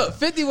 him. look,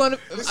 50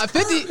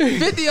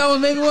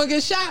 almost made me want to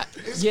get shot.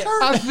 It's Yeah.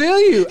 Kurt. I feel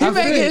you. He I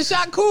made feel getting you.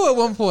 shot cool at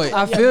one point.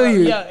 I feel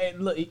you. Yeah,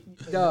 and look,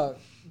 Dog.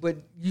 But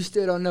you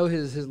still don't know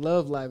his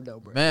love life though,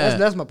 bro. Man,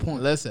 That's my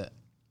point. Listen,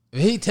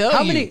 he tell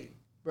How you. many?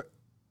 Bro,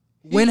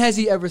 when has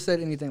he ever said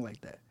anything like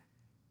that?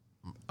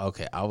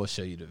 Okay, I will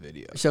show you the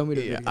video. Show me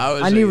the Yeah, video. I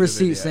will I show need you the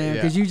receipts, video, Sam,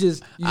 yeah. because you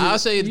just. I'll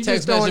show you the just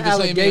text throwing message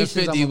between me and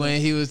allegations 50 on my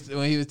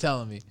when he was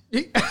telling me.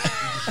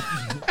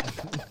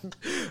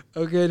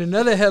 Okay, and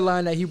another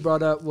headline that he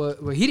brought up was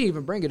well, he didn't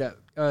even bring it up.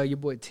 Your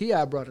boy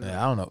T.I. brought it up.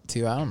 Yeah, I don't know,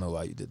 T.I. I don't know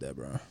why you did that,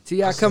 bro.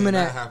 T.I. I seen coming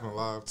that at happen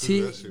live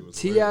too. That shit was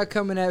T.I. hilarious.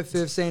 coming at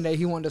Fifth saying that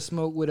he wanted to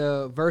smoke with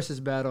a versus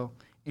battle,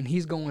 and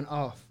he's going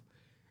off.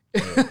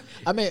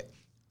 I mean,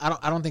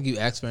 I don't think you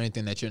ask for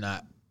anything that you're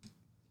not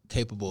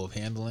capable of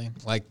handling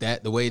like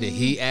that. The way that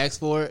he asked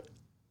for it,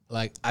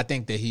 like I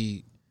think that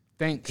he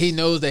Thanks.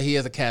 knows that he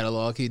has a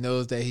catalog. He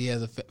knows that he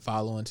has a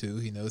following too.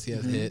 He knows he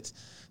has hits.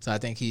 So I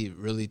think he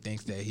really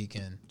thinks that he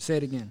can. Say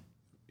it again.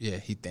 Yeah,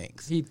 he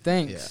thinks. He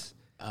thinks.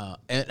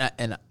 And I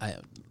am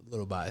a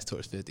little biased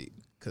towards 50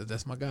 because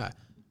that's my guy.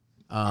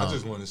 I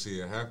just want to see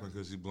it happen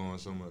because he's blowing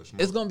so much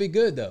smoke. It's gonna be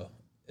good though.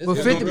 It's But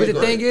gonna 50, be but the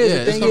good. thing is, Yeah,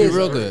 the it's thing gonna is, be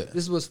real good.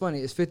 This is what's funny.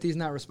 Is 50 is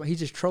not responding. He's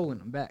just trolling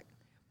him back.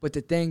 But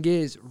the thing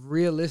is,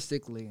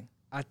 realistically,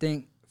 I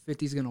think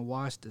 50's gonna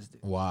wash this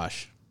dude.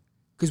 Wash.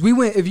 Because we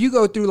went. If you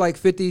go through like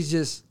 50's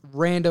just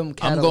random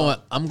catalog,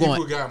 I'm People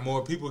going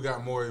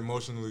got more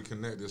emotionally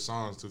connected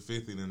songs to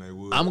 50 than they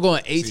would. I'm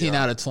going 18 T.I.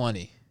 out of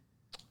 20.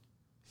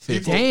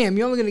 50. Damn,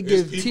 you're only gonna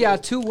give people- T.I.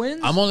 2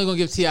 wins? I'm only gonna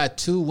give T.I.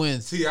 2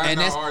 wins. T.I.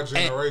 not our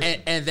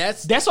generation. And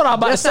that's that's what I'm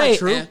about That's to say. not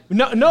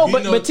true. No, We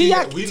but know but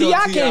T.I. we know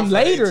T.I. came for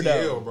later ATL,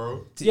 though.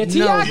 bro. Yeah, No,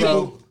 T.I.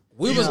 bro. came.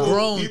 we was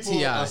grown People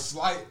T.I. a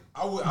slight.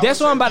 I would That's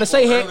what I'm about to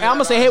say. Hey, I'm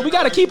gonna say, hey, we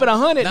got to keep it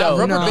 100 Now, though.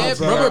 Rubber No, Band,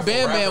 bro. Rubber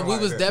Band Rapping Man, we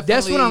like was that. definitely.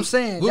 That's what I'm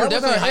saying. We were That was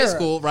definitely in our high era.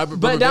 school. Rubber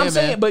But I'm Band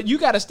saying, Man. but you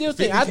got to still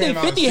think. 50 I think came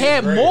out 50 in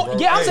had sixth more. grade,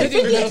 Yeah, I'm bro. saying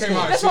 50 50. came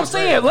out in That's what I'm sixth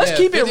saying. grade. Let's Yeah,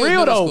 keep it 50 was real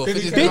middle though. school.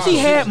 50 50 came out in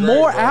had sixth grade,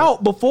 more bro.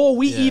 out before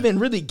we Yeah. even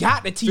really got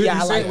to 50 T.I.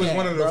 Cent like was that,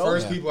 one of the bro.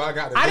 first people I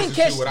got to I didn't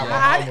listen catch. to without my I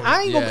homework. ain't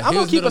Yeah, gonna. he I'm gonna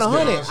was keep it middle school.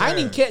 100. You know what I I'm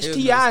didn't saying? catch He was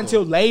T.I. middle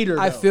until school. later.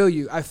 I though. feel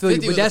you. I feel you. 50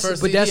 But was the that's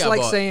first but that's CD I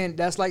like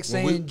bought.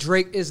 saying we-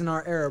 Drake isn't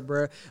our era,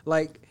 bro.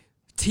 Like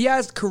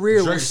T.I.'s career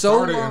Drake was so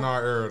started long. in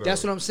our era, though.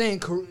 That's what I'm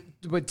saying.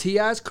 But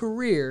T.I.'s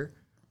career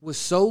was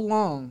so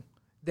long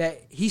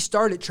that he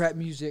started trap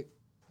music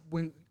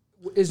when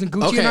isn't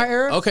Gucci in our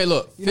era? Okay,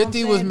 look, You know what I'm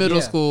 50 was saying? middle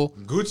Yeah. school.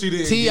 Gucci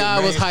didn't T.I.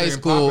 get was high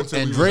mainstream school, poppin' till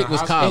and we Drake in was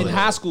high college. In school.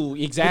 high school, But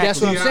exactly.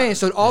 that's what I'm T.I. saying.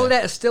 So all of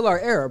that is still our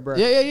era, bro.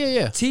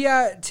 Yeah.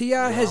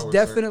 T.I. has I would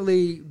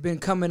definitely been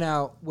coming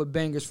out with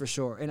bangers for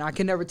sure, and I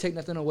can never take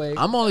nothing away.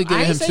 I'm only I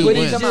giving him ain't saying 2 he wins.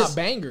 didn't come Just- out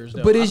bangers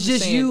though. but I'm it's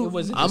just saying you- it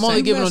wasn't I'm the only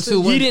same. giving him messing-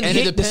 2 He wins. didn't and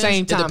it hit the depends,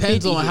 same time It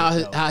depends 50 on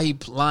did, how he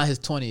line his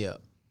 20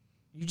 up.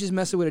 You just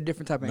messing with a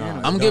different type of Nah,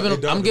 animal. I'm It giving don't-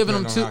 him. it I'm don't giving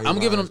him depend 2. on how he I'm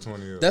giving him. lines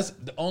 20 up. That's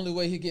the only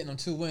way he getting him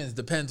 2 wins.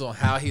 Depends on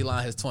how he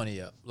line his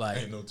 20 up. Like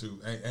Ain't no two.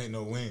 Ain't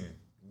no win.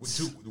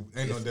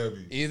 Ain't no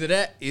W. either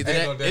that. Ain't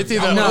no It's David.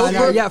 either No,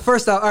 over. yeah.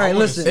 First off, all right. wanna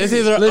Listen, see It's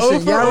either listen.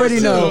 over Y'all or already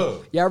it's know.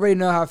 dub. Y'all already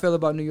know how I feel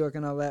about New York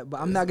and all that. But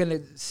I'm not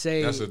gonna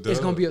say That's a it's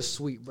gonna dub. be a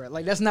sweep, bro.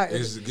 Like that's not.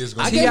 It's I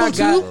gonna gave be him a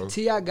two. bro.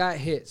 Ti got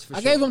hits. For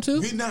I sure. gave him 2.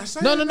 We not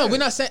saying No. that. We're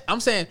not saying. I'm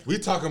saying We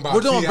talking about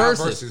we're doing T.I.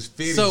 versus.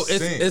 50 So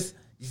Cent. it's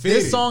 50.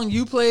 this song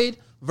you played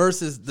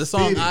versus the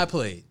song 50. I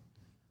played.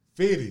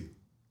 50.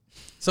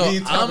 So We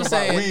ain't talking I'm about-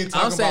 saying, we ain't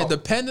talking about-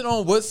 depending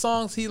on what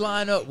songs he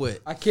line up with,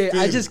 I can't.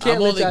 I just I'm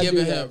can't let only y'all do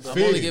giving that. him. bro. I'm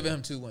only 50. giving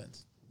him 2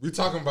 wins. We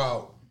talking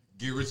about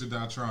Get Rich or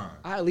Die Trying.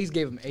 I at least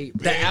gave him 8.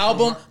 Bro. The Beg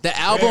album, for the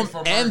album, Beg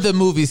for and Mercy. the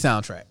movie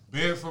soundtrack.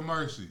 Beg for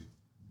Mercy.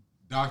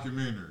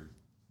 Documentary.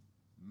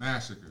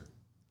 Massacre.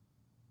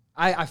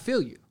 I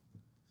feel you.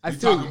 I We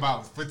feel talking you.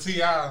 about for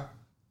T.I.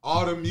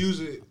 all the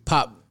music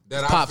Pop.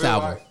 that Pop's I feel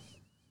album. like.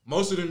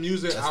 Most of the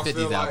music That's I 50's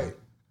feel album. like.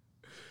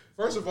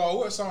 First of all,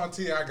 what song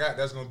T.I. got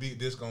that's gonna beat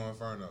Disco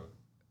Inferno?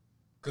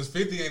 Cause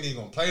 50 ain't even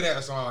gonna play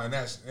that song, and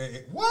that's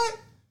what?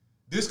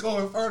 Disco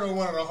Inferno,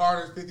 one of the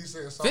hardest 50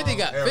 Cent songs. 50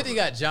 got ever. 50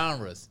 got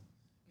genres.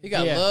 He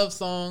got Yeah. love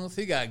songs.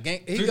 He got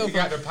gang. He 50 go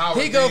got from the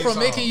power he go theme from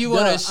song. making you Duh,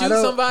 want I to shoot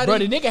don't- somebody. Bro,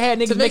 the nigga had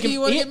niggas to making making you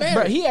wanna get married.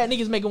 Bro, he had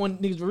niggas making when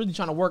niggas were really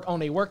trying to work on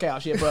their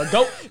workout shit, bro.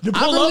 Go the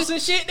pull ups and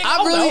shit. Nigga,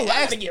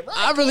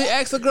 I really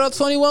asked a girl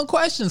 21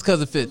 questions because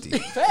of 50.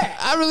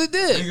 I really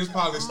did. Niggas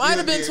probably Might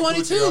have still been getting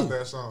coochie 22. off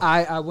that song.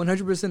 I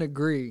 100%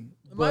 agree.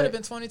 It might have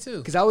been 22.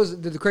 Because I was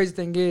the crazy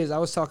thing is I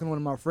was talking to one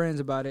of my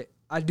friends about it.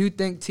 I do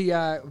think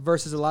Ti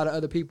versus a lot of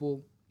other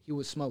people he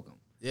would smoke him.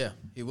 Yeah,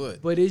 he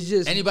would. But it's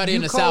just Anybody you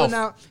in the calling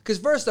South. Because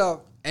first off,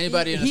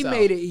 Anybody in the he South.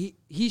 made it.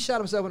 He shot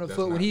himself in the That's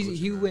foot when not he Gucci,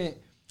 he man. went.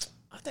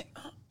 I think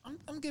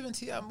I'm giving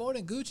T.I. more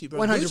than Gucci, bro.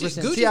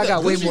 100%. T.I.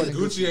 got way more than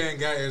Gucci ain't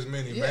got as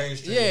many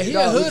mainstream. Yeah, he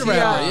Dog, a hood T.I.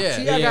 rapper. Yeah,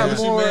 T.I. yeah. got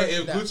Gucci more- man,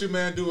 if Gucci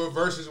man do a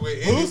versus with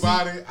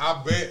anybody,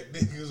 I bet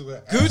niggas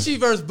would. Gucci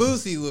versus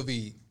Boosie would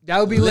be That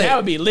would be lit. That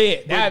would be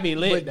lit. That would be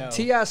lit, though.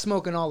 T.I.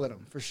 smoking all of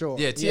them, for sure.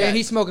 Yeah, T.I. And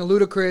he's smoking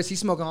Ludacris. He's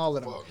smoking all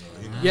of them.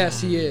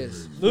 Yes, he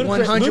is.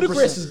 100%.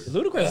 Ludacris is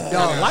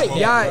light.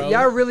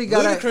 Y'all really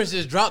got to... Ludacris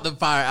just dropped the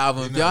Fire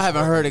album. If y'all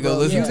haven't heard it, go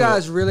listen to it. You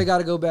guys really got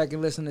to go back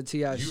and listen to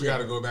T.I. You got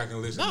to go back and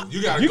listen.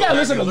 You got to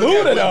listen to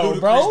Luda, though,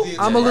 bro.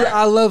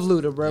 I love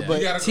Luda, bro. You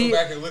But gotta go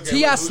back and look at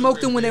T.I. what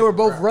smoked them when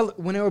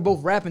Ludacris they were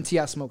both rapping.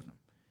 T.I. smoked them.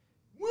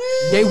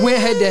 They went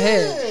head to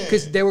head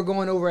because they were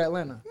going over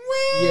Atlanta.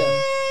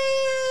 Yeah.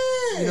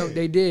 You know,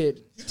 they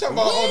did. You talking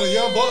about on the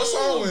Young Buck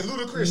song when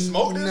Ludacris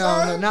smoked his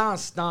No, nah,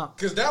 stop.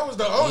 Because that was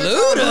the only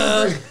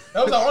time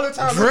that was the only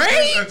time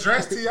Ludacris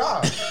addressed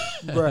T.I.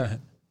 Bruh.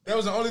 That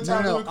was the only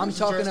time No,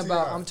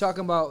 Ludacris I'm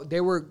talking about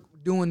they were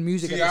doing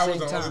music at T.I. the was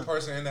same the only time.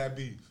 person in that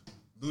beef.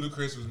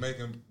 Ludacris was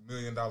making $1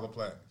 million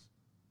platinums.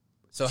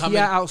 So how T.I.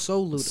 many?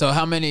 outsold Luda. So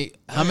how many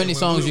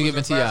songs you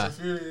giving T.I.?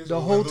 The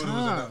whole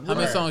time. How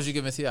many songs you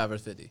giving T.I.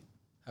 versus 50?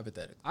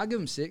 Hypothetically. I'll give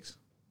him 6.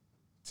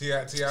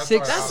 T.I.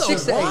 Six.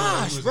 That's a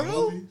wash,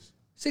 bro.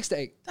 6 to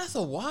 8. That's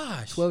a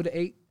wash. 12 to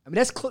 8. I mean,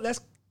 that's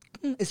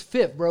it's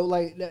fifth, bro.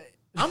 Like that.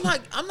 I'm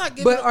not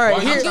giving. But all right,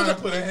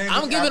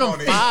 I'm giving him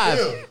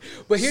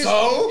 5. But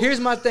here's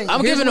my thing.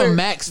 I'm giving him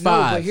max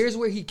 5. No, but here's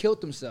where he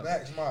killed himself.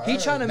 He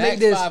trying to Max make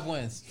this 5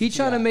 wins. He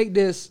trying to make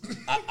this.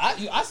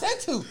 I said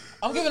 2.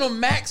 I'm giving him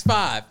max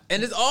 5,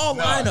 and it's all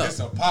lineup. It's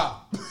a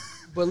pop.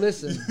 But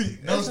listen,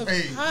 No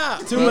spade.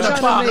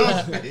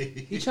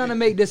 he trying to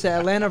make this an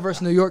Atlanta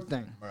versus New York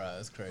thing. Bro,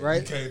 that's crazy.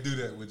 Right? You can't do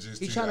that with just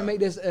He's trying to make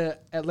this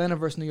Atlanta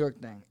versus New York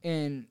thing,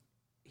 and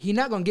he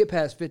not gonna get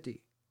past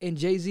 50. And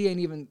Jay-Z ain't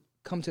even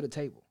come to the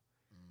table.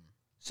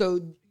 So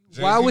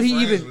Jay-Z why would he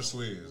friends even? with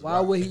Swizz, Why right?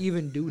 would he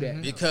even do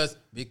that? Because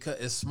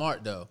it's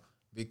smart though.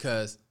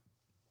 Because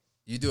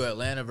you do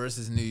Atlanta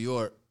versus New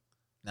York.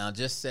 Now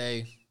just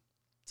say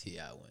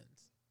T.I. wins.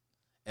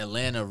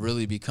 Atlanta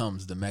really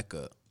becomes the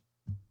Mecca.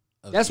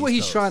 That's what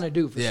he's trying to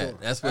do for sure.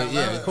 That's what.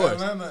 Atlanta, of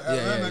course.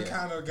 Atlanta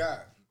kind of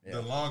got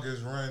the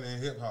longest run in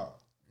hip hop.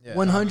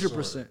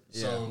 100%.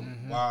 So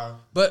why?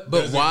 But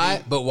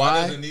why?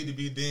 Why does it need to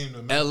be deemed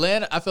a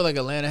Atlanta? I feel like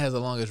Atlanta has the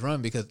longest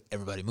run because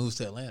everybody moves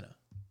to Atlanta,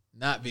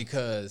 not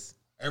because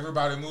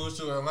everybody moves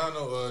to Atlanta,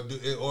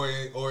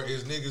 or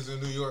is niggas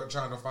in New York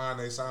trying to find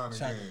their sound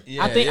again?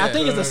 Yeah, I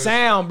think it's a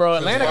sound, bro.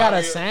 Atlanta got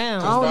a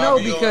sound. I don't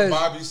know because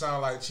Bobby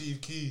sound like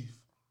Chief Keef.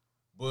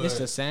 But It's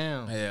a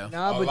sound. Yeah.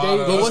 Nah, but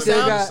what still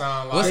sound?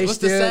 got What's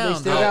the sound? They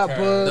still got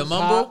Bugs, The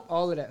mumble? Hop,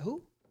 all of that.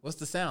 Who What's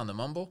the sound? The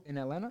mumble? in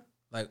Atlanta?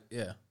 Like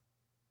yeah.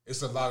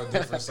 it's a lot of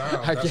different sounds.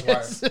 I That's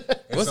guess. why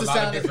it's What's a the lot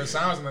sound? of different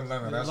sounds in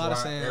Atlanta. That's lot of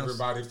why sounds.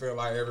 everybody feel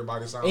like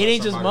everybody sounds. It like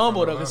ain't just somebody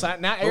mumble from though, because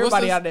Atlanta. not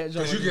everybody out there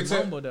Because you can tell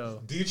mumble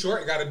though.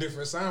 Detroit got a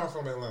different sound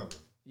from Atlanta.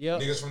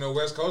 Yep. Niggas from the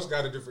West Coast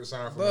got a different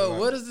sound from Bro, Atlanta.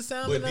 what is the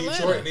sound But in Atlanta?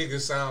 Detroit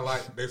niggas sound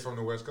like they from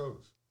the West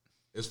Coast.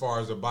 As far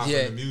as the bop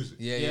and the music.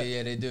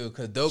 Yeah, they do.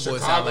 Because Doughboy Chicago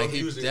sound like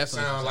he music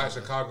definitely sound like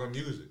Chicago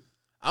music.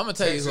 I'm gonna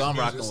tell you who Texas I'm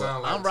music rocking with.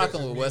 sound like I'm rocking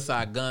Texas with music.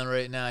 Westside Gunn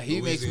right now. He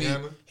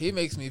Louisiana.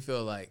 makes me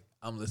feel like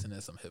I'm listening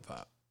to some hip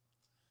hop.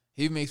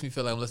 He makes me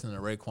feel like I'm listening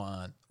to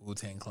Raekwon,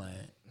 Wu-Tang Clan,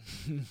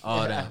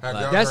 all that. Have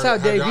Like, y'all That's heard, how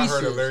have Dave y'all East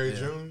heard of is. Larry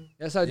June?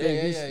 That's how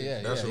Dave East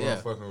is. That's who I'm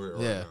fucking with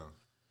right Yeah. now.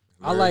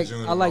 I Larry June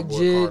and my like boy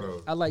Jid.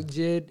 Cardo. I like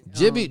Jid.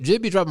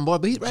 Jibby dropping ball,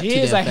 but he rap too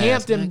Jid's damn a fast,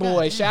 Hampton man.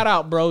 boy. God Shout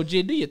out, bro.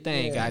 Jid, do your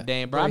thing,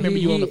 goddamn, bro. I Bro, remember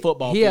he- you on the he-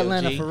 football he field.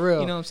 Atlanta G. for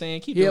real. You know what I'm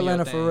saying? Keep He doing your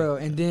Atlanta for thing. real.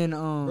 And then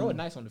Bro, was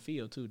nice on the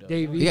field too, though.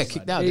 Dave He got East.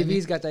 kicked out, Dave didn't he?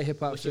 East got that hip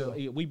hop feel.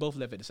 We both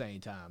left at the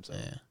same time, so.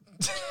 Yeah.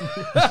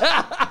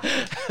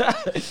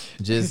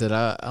 Jiz said,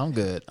 I'm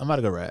good. I'm about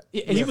to go rap.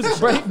 Yeah, and he was,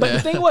 bro, but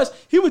the thing was,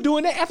 he was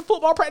doing that after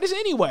football practice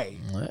anyway.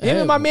 Him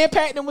and my man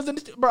Patton was in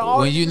the bro. all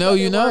When these you niggas know, out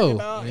you there know.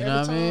 working out You every know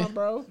what I mean? time,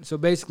 bro. So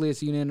basically,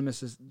 it's unanimous.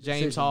 James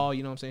decision. Hall,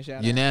 you know what I'm saying? Shout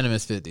out.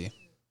 Unanimous 50.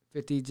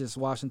 50 just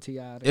washing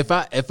T.I.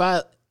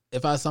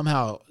 If I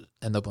somehow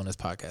end up on this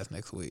podcast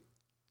next week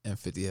and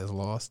 50 has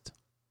lost,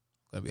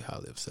 I'm gonna be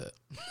highly upset.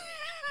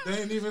 They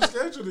ain't even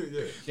scheduled it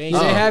yet. They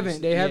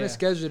They haven't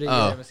scheduled it yet.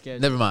 Oh,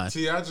 never mind.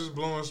 T.I. just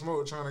blowing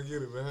smoke trying to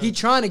get it, man. He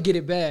trying to get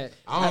it bad.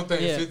 I don't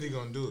think yeah. 50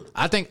 gonna do it.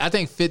 I think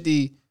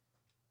 50.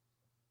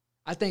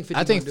 I think 50.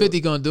 I think 50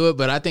 gonna do it,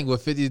 but I think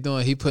what 50 is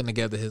doing, he putting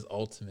together his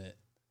ultimate.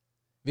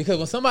 Because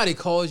when somebody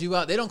calls you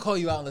out, they don't call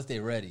you out unless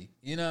they're ready.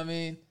 You know what I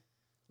mean?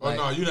 Well,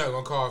 no, you're not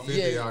gonna call 50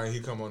 Yeah. out and he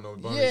come on no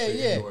bum Yeah, shit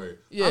yeah. anyway.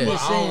 Yeah. I'm But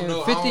just I saying, don't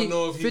know. 50 I don't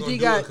know if he 50 gonna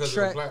do got it because of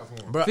track- the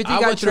platform. Bro, 50 I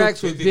got went tracks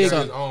to, with 50 big.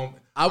 got his own.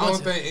 I I went don't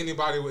to- think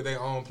anybody with their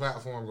own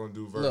platform gonna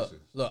do verses.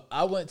 Look,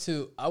 I went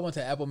to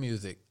Apple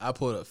Music. I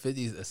pulled up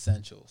 50's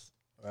essentials,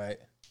 right?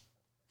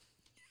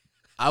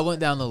 I went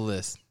down the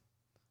list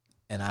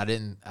and I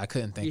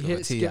couldn't think You of a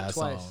hit skip T.I. twice.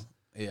 song.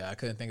 Yeah, I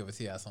couldn't think of a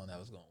T.I. song that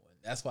was going to win.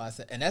 That's why I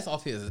said, and that's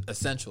off his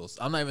essentials.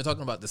 I'm not even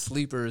talking about the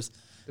sleepers,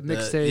 The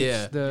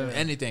mixtapes,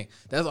 anything.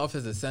 That's off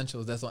his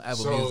essentials. That's on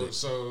Apple Music.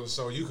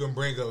 So you can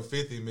bring up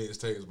 50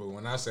 mixtapes, but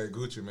when I say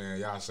Gucci Man,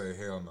 y'all say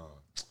hell no.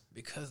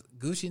 Because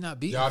Gucci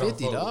not beating Y'all don't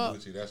 50, fuck dog.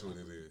 with Gucci. That's what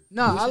it is.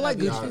 No, I like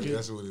Y'all- Gucci.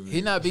 that's what it is.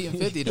 He not beating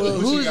 50 Well, though.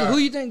 Gucci got- who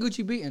you think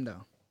Gucci beating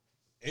though?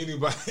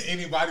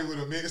 Anybody with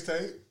a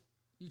mixtape?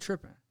 You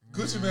tripping?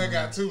 Gucci Man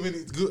got too many.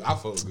 I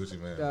fuck with Gucci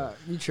Man.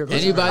 You tripping?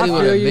 Anybody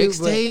with a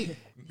mixtape?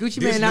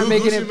 Gucci Man not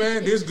making Gucci it.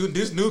 Man,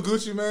 this new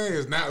Gucci Man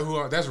is not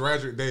who. That's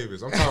Roderick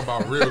Davis. I'm talking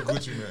about real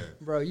Gucci Man.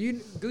 Bro,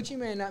 Gucci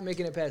Man not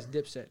making it past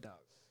Dipset, dog.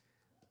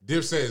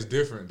 Dipset is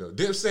different though.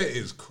 Dipset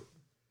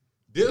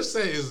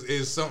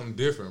is something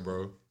different,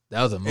 bro.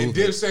 That was a movie. And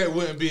Dipset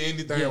wouldn't be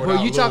anything without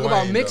Bro, you talk Lil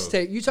about Wayne, mixtape.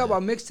 though. You talk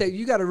about mixtape.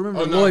 You got to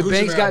remember No, Lloyd Gucci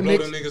Banks Man got blow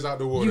mixed. the niggas out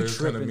the water. You It's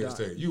kind of tripping, dog.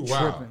 mixtape. You You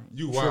wild. tripping.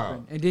 You You wild.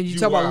 tripping. And then you You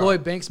talk about wild.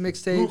 Lloyd Banks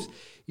mixtapes.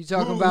 You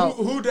talking about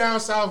who down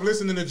south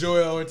listening to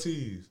Joel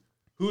Ortiz?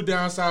 Who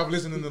down south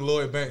listening to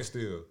Lloyd Banks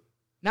still?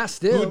 not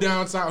still.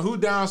 Who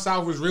down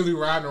south was really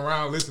riding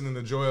around listening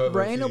to Joel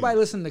Bro, Ortiz? ain't nobody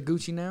listening to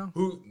Gucci now.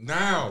 Who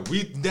now?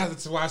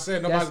 That's why I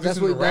said nobody's That's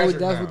listening what to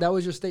Ratchet now. that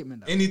was your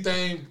statement. Though.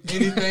 Anything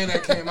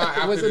that came out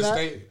after Was it the not?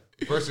 state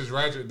versus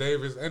Roderick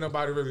Davis, ain't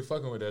nobody really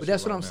fucking with that. But shit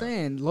that's what right I'm now.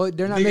 saying. Lloyd,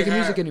 they're not Nigga making had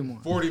music anymore.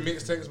 40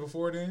 mixtapes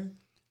before then.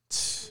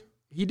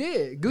 He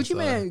did. Gucci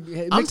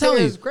Man. I'm telling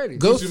you, is crazy.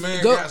 Gucci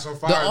Man got some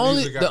fire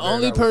music out the there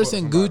only that will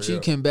person fuck somebody Gucci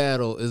up. can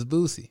battle is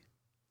Boosie.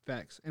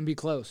 Facts and be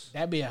close.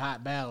 That'd be a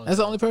hot battle. That's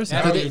the only person.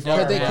 That'd Because be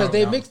fire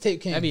they battle. mixtape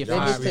king. That'd be a They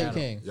fire mixtape battle.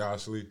 king. Y'all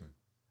sleeping.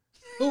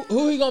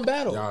 Who he gonna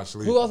battle? Y'all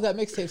sleeping. Who else got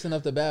mixtapes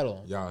enough to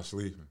battle? Y'all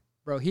sleeping.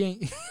 Bro, he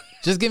ain't.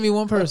 Just give me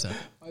one person.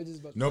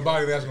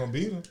 Nobody that's gonna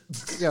beat him.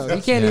 Yo,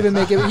 he can't even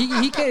make it.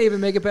 He can't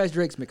even make it past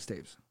Drake's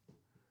mixtapes.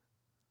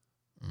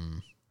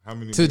 How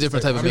many? Two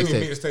different type of how many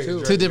mixtapes. mixtapes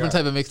Drake Two different got?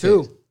 type of mixtapes.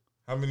 Two.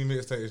 How many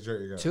mixtapes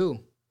Drake got? Two.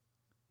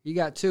 He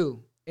got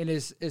two. And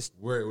it's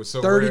Where it was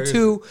so where is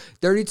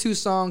 32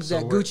 songs So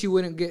that where- Gucci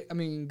wouldn't get. I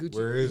mean, Gucci.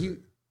 Where is it?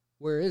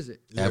 Where is it?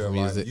 Yeah, Apple like,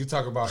 Music. you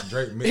talk about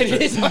Drake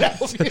It is mixtape. on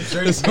Apple Music.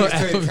 Drake's on Apple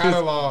mixtape Music.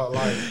 catalog,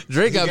 like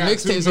Drake he got two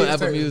mixtapes on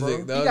Apple mixtapes, Music. bro. Dog.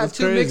 He got That's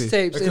two crazy.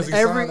 mixtapes Because and he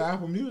every. signed to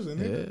Apple Music,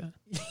 nigga. Yeah.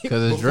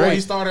 Because it's Before he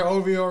Drake. started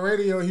OVO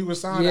Radio, he was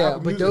signed Yeah, to Apple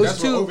but Music. those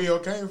That's two- where OVO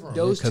came from.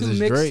 Those two Because it's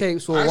Drake.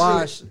 mixtapes will Actually,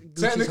 wash.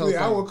 Gucci's technically,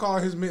 I whole would thing. call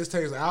his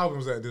mixtapes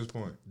albums at this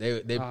point.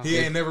 They He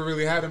ain't never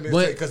really had a mixtape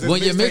when, because his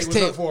when your mixtape was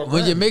up for a mixtape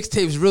when your Grammy.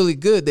 mixtape's really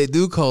good, they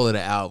do call it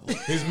an album.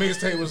 His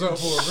mixtape was up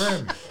for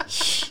a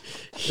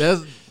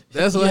Grammy.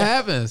 That's what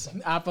happens.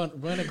 I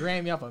run a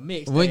Grammy off a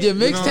mix. When your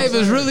know what I'm mixtape is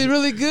saying? really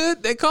really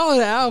good, they call it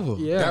an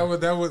album. Yeah.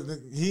 That was.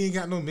 He ain't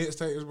got no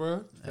mixtapes,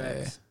 bro.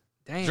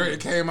 Damn. Drake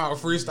came out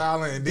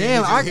freestyling and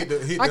then Damn. he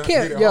just hit I the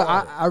can't. hit it Yo,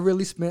 hard. I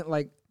really spent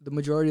like the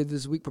majority of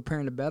this week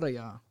preparing to battle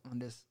y'all on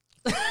this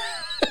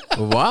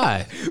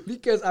Why?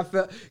 because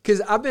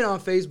I've been on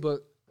Facebook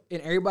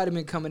and everybody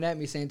been coming at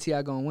me saying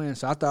T.I. gonna win,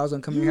 so I thought I was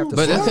gonna come here and have to.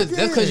 But swap.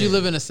 that's because you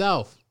live in the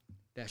South.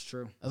 That's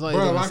true. That's why you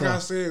Bro, live in like the I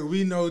South. said,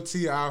 we know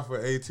T.I. for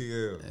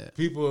ATL.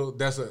 People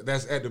that's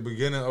at the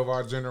beginning of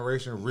our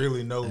generation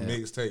really know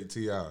mixtape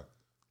T.I.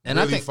 And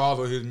really I think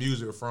follow his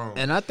music from.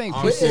 and I think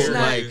I'm But it's people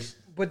not. serious.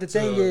 But the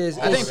thing to is,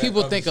 all I of think that people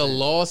other think a shit.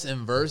 loss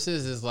in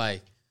verses is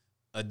like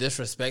a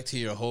disrespect to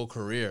your whole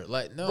career.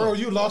 Like no, Bro,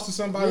 you lost to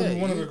somebody Yeah, who's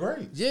one of you- the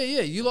greats.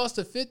 yeah, you lost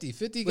to 50.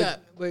 50 But- got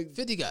but-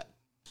 50 got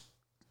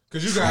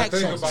Because you got to tracks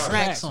think on about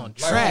tracks it. on Like,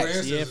 for tracks.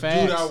 instance, Yeah, dude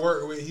facts. I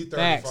work with, he 35.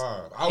 Facts.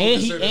 I would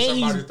And consider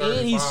somebody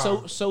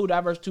 35. he's so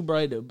diverse too,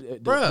 bro. The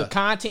Bruh.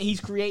 content he's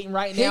creating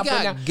right He now.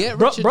 got now. Get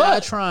Rich or Die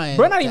Trying,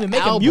 Bro, not even the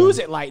making album.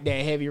 music like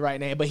that heavy right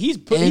now, but he's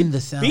And putting the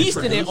soundtrack. beasting it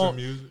Producing on.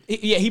 music.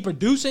 Yeah, he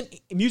producing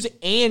music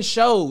and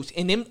shows,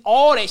 and them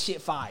all that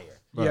shit fire.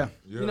 yeah.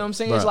 You know what I'm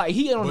saying? Bruh. It's like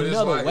he on But it's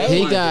another like- way. it's He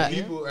like the got-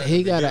 people at he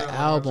the got an beginning of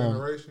our album.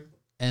 generation.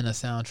 and a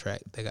soundtrack.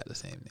 They got the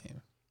same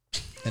name,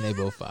 and they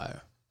both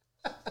fire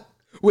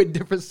With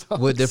different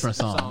songs. with different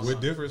songs, With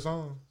different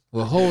songs.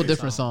 with whole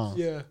different songs,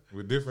 Yeah.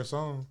 With different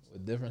songs.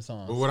 with different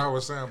songs. But what I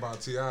was saying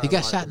about T.I. He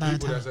got like shot the 9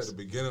 people that's times. at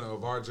the beginning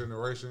of our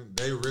generation,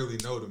 they really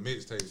know the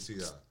mixtape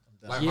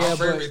T.I. Like Yeah, my but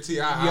favorite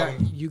T.I.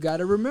 album. you got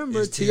to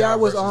remember, is T.I.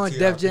 was versus on T.I.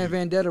 Def Jam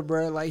Vendetta,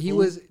 bro. Like, he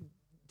was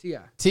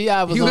T.I.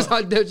 T.I. was He was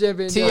on on Def Jam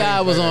Vendetta.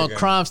 T.I. was play that on game.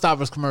 Crime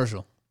Stoppers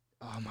commercial.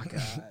 Oh, my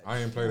God. I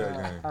ain't play that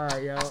game. All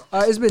right, yo.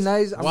 It's been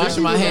nice. I'm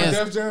Washing my really- hands.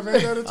 Def Jam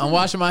Vendetta too? I'm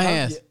washing my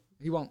hands.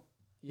 He won't.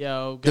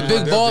 Yo, The God. big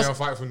Def boss, Jam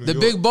fight for New the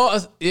York. big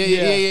boss.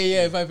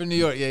 Yeah. Fight for New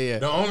York. Yeah.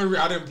 The only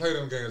I didn't play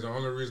them games. The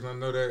only reason I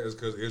know that is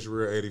because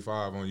Israel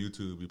 85 on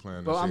YouTube be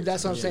playing. But them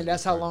that's shit. what I'm saying.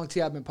 That's how long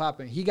T.I. been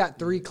popping. He got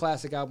 3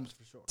 classic albums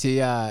for sure.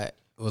 T.I.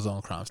 was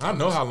on Crime I Stoppers.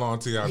 know how long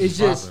T.I. been It's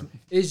just, popping.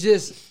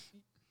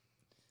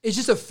 it's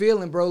just a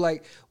feeling, bro.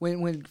 Like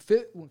when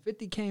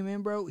 50 came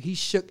in, bro, he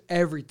shook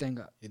everything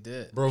up. He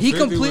did. Bro, He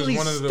 50 completely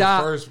was one of the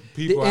stopped first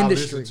people the I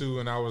industry. listened to,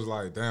 and I was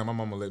like, damn, my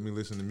mama let me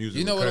listen to music.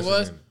 You know with what it cussing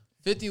was? in it.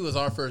 50 was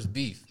our first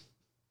beef.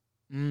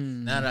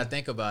 Now that I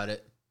think about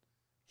it,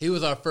 he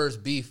was our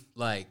first beef.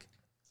 Like,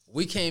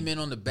 we came in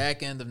on the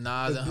back end of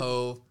Nas and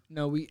Hove.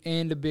 No, we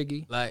and the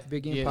Biggie, Like,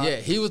 Biggie and yeah, Pop. Yeah,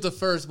 he was the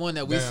first one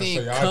that we Damn, seen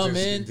so y'all come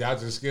just, in. Y'all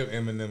just skipped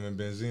Eminem and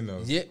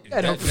Benzino. Yeah,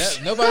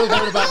 don't- nobody was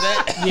worried about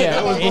that. Yeah,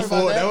 That was it's-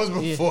 before. That was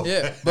before.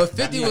 Yeah, but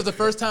 50 was the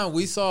first time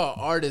we saw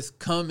artists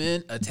come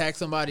in, attack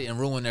somebody, and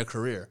ruin their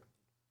career.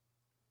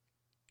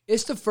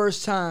 It's the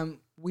first time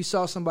we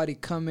saw somebody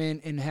come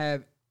in and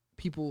have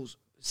people's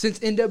since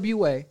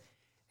NWA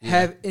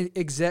have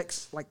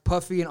execs like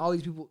Puffy and all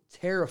these people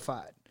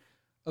terrified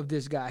of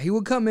this guy. He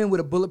would come in with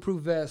a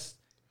bulletproof vest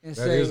and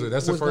That say is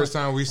that's the what's first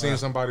gonna- time we seen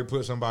somebody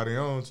put somebody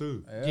on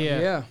too.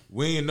 Yeah.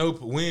 We ain't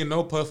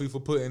no Puffy for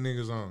putting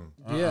niggas on.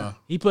 Yeah.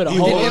 He put a He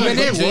whole. was.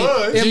 Eminem- He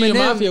was. Junior Eminem-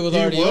 Mafia was he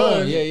already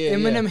was. on. Yeah.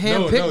 Eminem No,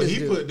 handpicked this he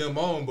dude. put them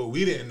on, but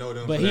we didn't know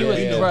them. But for he that. was-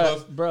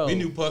 We knew bro. We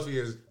knew Puffy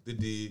as the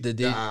D, The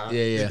D. the I,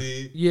 Yeah. the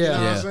D. Yeah. You know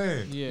what Yeah. I'm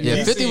saying? Yeah. Yeah,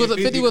 He 50 seen was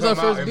 50 was our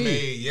come out first and beat.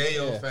 made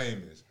Yayo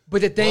famous. But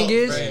the thing Buck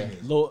is, famous.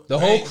 The whole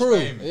Banks crew.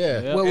 famous.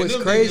 Yeah. what And was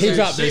them crazy? niggas He ain't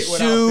dropped a shit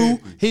without shoe.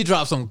 50. He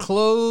dropped some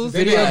clothes. They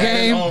Video got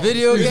game. his own-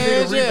 Video this nigga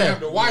games, yeah.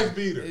 revamped the wife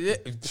beater. Yeah.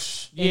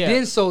 and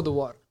then sold the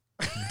water.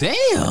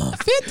 Damn,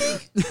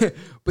 50.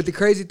 But the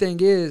crazy thing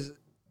is,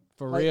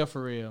 For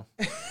real.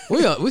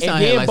 We And sound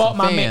here then like bought some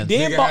my man. fans.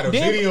 Then Nigga bought had a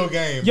then, video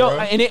game, Yo, bro.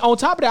 and then on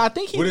top of that, I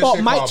think he What is bought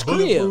shit Mike's called,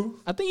 crib.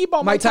 Bulletproof? I think he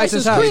bought Mike Mike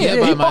Tyson's Tyson's house. crib. Yeah, He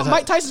Mike bought Tyson.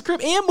 Mike Tyson's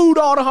crib and moved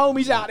all the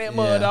homies out that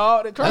mud, Yeah.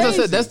 dog. As I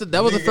said,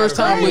 that was the Nigga first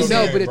got a time we video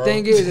No, game, but the bro.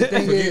 thing is,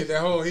 Forget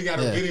that whole. He got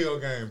a Yeah. video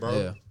game, bro.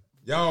 Yeah.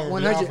 Y'all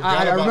 100. forgot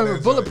I about remember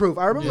that Bulletproof.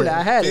 I remember that.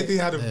 I had 50 it.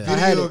 had a I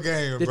had video it.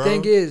 game, The bro.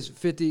 thing is,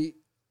 50.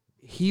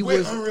 He with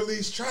was.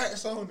 unreleased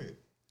tracks on it.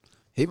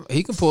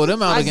 He can pull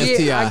them out against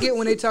T.I. I get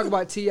when they talk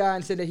about T.I.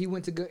 and said that he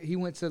went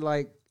to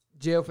like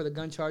jail for the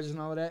gun charges and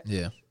all of that.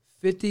 Yeah.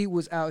 50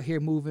 was out here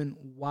moving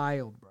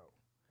wild, bro.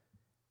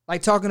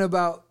 Like talking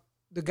about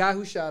the guy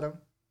who shot him.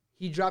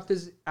 He dropped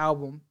his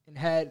album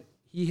and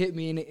he hit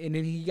me and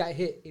then he got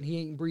hit and he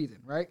ain't breathing,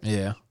 right?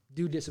 Yeah.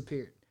 Dude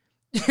disappeared.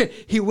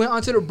 He went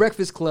onto the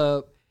Breakfast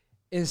Club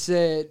and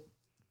said,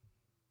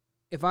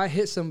 if I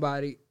hit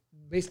somebody,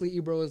 basically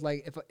Ebro was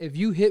like, if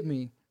you hit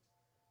me,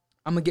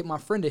 I'm going to get my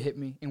friend to hit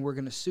me and we're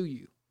going to sue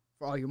you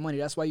for all your money.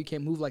 That's why you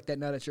can't move like that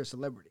now that you're a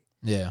celebrity.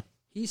 Yeah.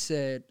 He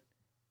said,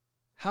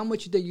 how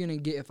much you think you're going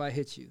to get if I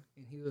hit you?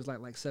 And he was like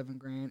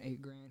 $7,000,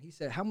 $8,000. He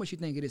said, how much you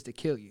think it is to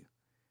kill you?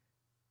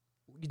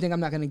 You think I'm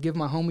not going to give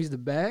my homies the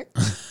bag?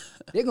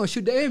 They're going to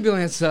shoot the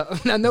ambulance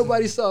up. Now,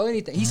 nobody saw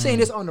anything. He's saying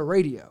this on the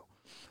radio.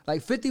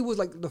 Like, 50 was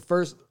like the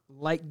first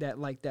like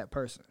that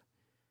person.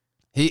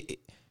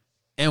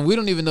 And we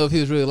don't even know if he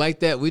was really like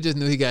that. We just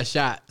knew he got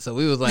shot. So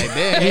we was like,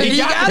 damn. He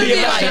gotta be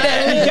like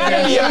that. He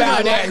gotta be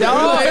about that,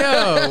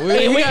 dog.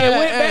 We And went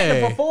back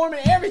hey. to performing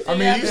everything. I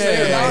mean, you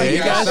said Yeah, like he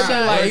got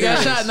shot. He got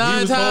He shot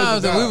 9 was supposed to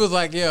times, and we die. was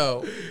like,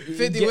 "Yo,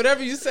 50,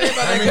 whatever you say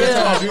about I mean, that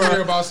that's all guy, you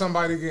hear about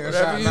somebody getting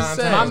Whatever shot you 9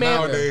 say. times My man-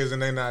 nowadays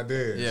and they not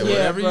dead. yeah, So,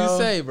 whatever bro. you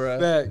say, bro.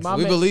 Facts.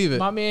 We believe it.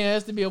 My man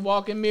has to be a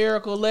walking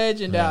miracle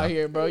legend out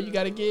here, bro. You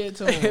got to get it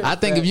to him. I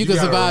think if you You can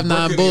gotta survive look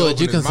 9 in the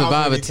bullets, you open can his mouth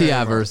survive when a he came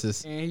T.I. out.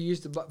 versus. And he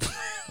used to...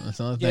 That's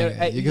what I'm Yeah,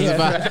 thinking. You can yeah.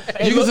 survive.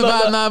 Hey, You can look,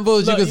 survive look, 9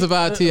 bullets. You look, can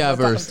survive T.I.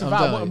 verse. I'm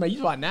telling you. Man, you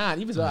about 9.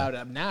 You was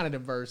about 9 of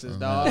them verses,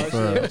 dog. for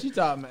real. Shit, what you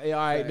talking about? Yeah,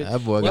 all right.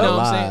 That boy You got know what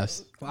I'm saying?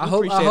 lives. I We hope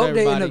appreciate they end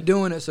everybody. up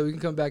doing it so we can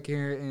come back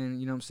here and,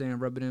 you know what I'm saying,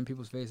 rub it in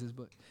people's faces.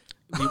 But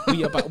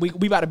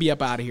we about to be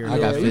up out of here. I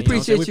got man. 50. You know what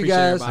I'm saying? Appreciate We you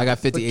guys. everybody. I got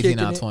 50, for 18 kicking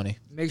out it. of 20.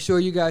 make sure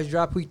you guys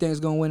drop who you think is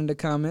going to win in the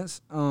comments.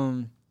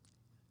 And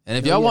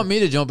if Yeah, y'all yeah. want me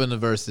to jump in the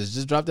verses,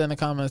 just drop that in the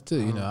comments too.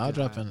 You know, I'll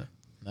drop in it.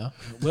 No?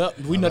 Well,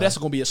 we know that's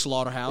going to be a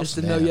slaughterhouse. It's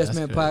the Man, No Yes that's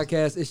Man crazy.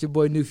 podcast. It's your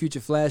boy New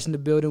Future Flash in the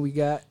building. We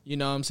got You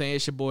know what I'm saying?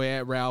 It's your boy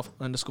at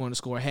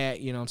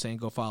Ralph__hat. You know what I'm saying?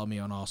 Go follow me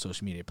on all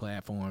social media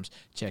platforms.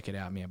 Check it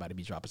out, man. About to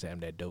be dropping some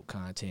of that dope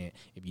content.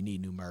 If you need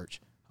new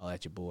merch, I'll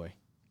at your boy.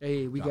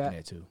 we Dropping got.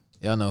 that too.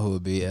 Y'all know who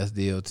it be.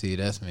 SDOT.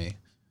 That's me.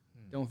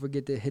 Don't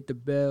forget to hit the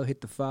bell,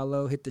 hit the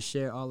follow, hit the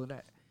share, all of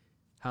that.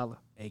 Holla.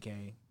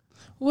 AKA.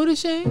 What a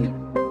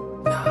shame.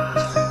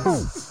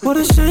 What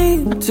a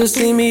shame to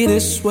see me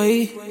this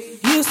way.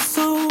 You're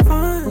so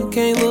fine,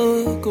 can't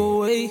look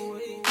away.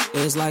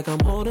 It's like I'm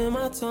holding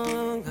my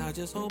tongue. I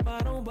just hope I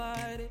don't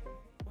bite it.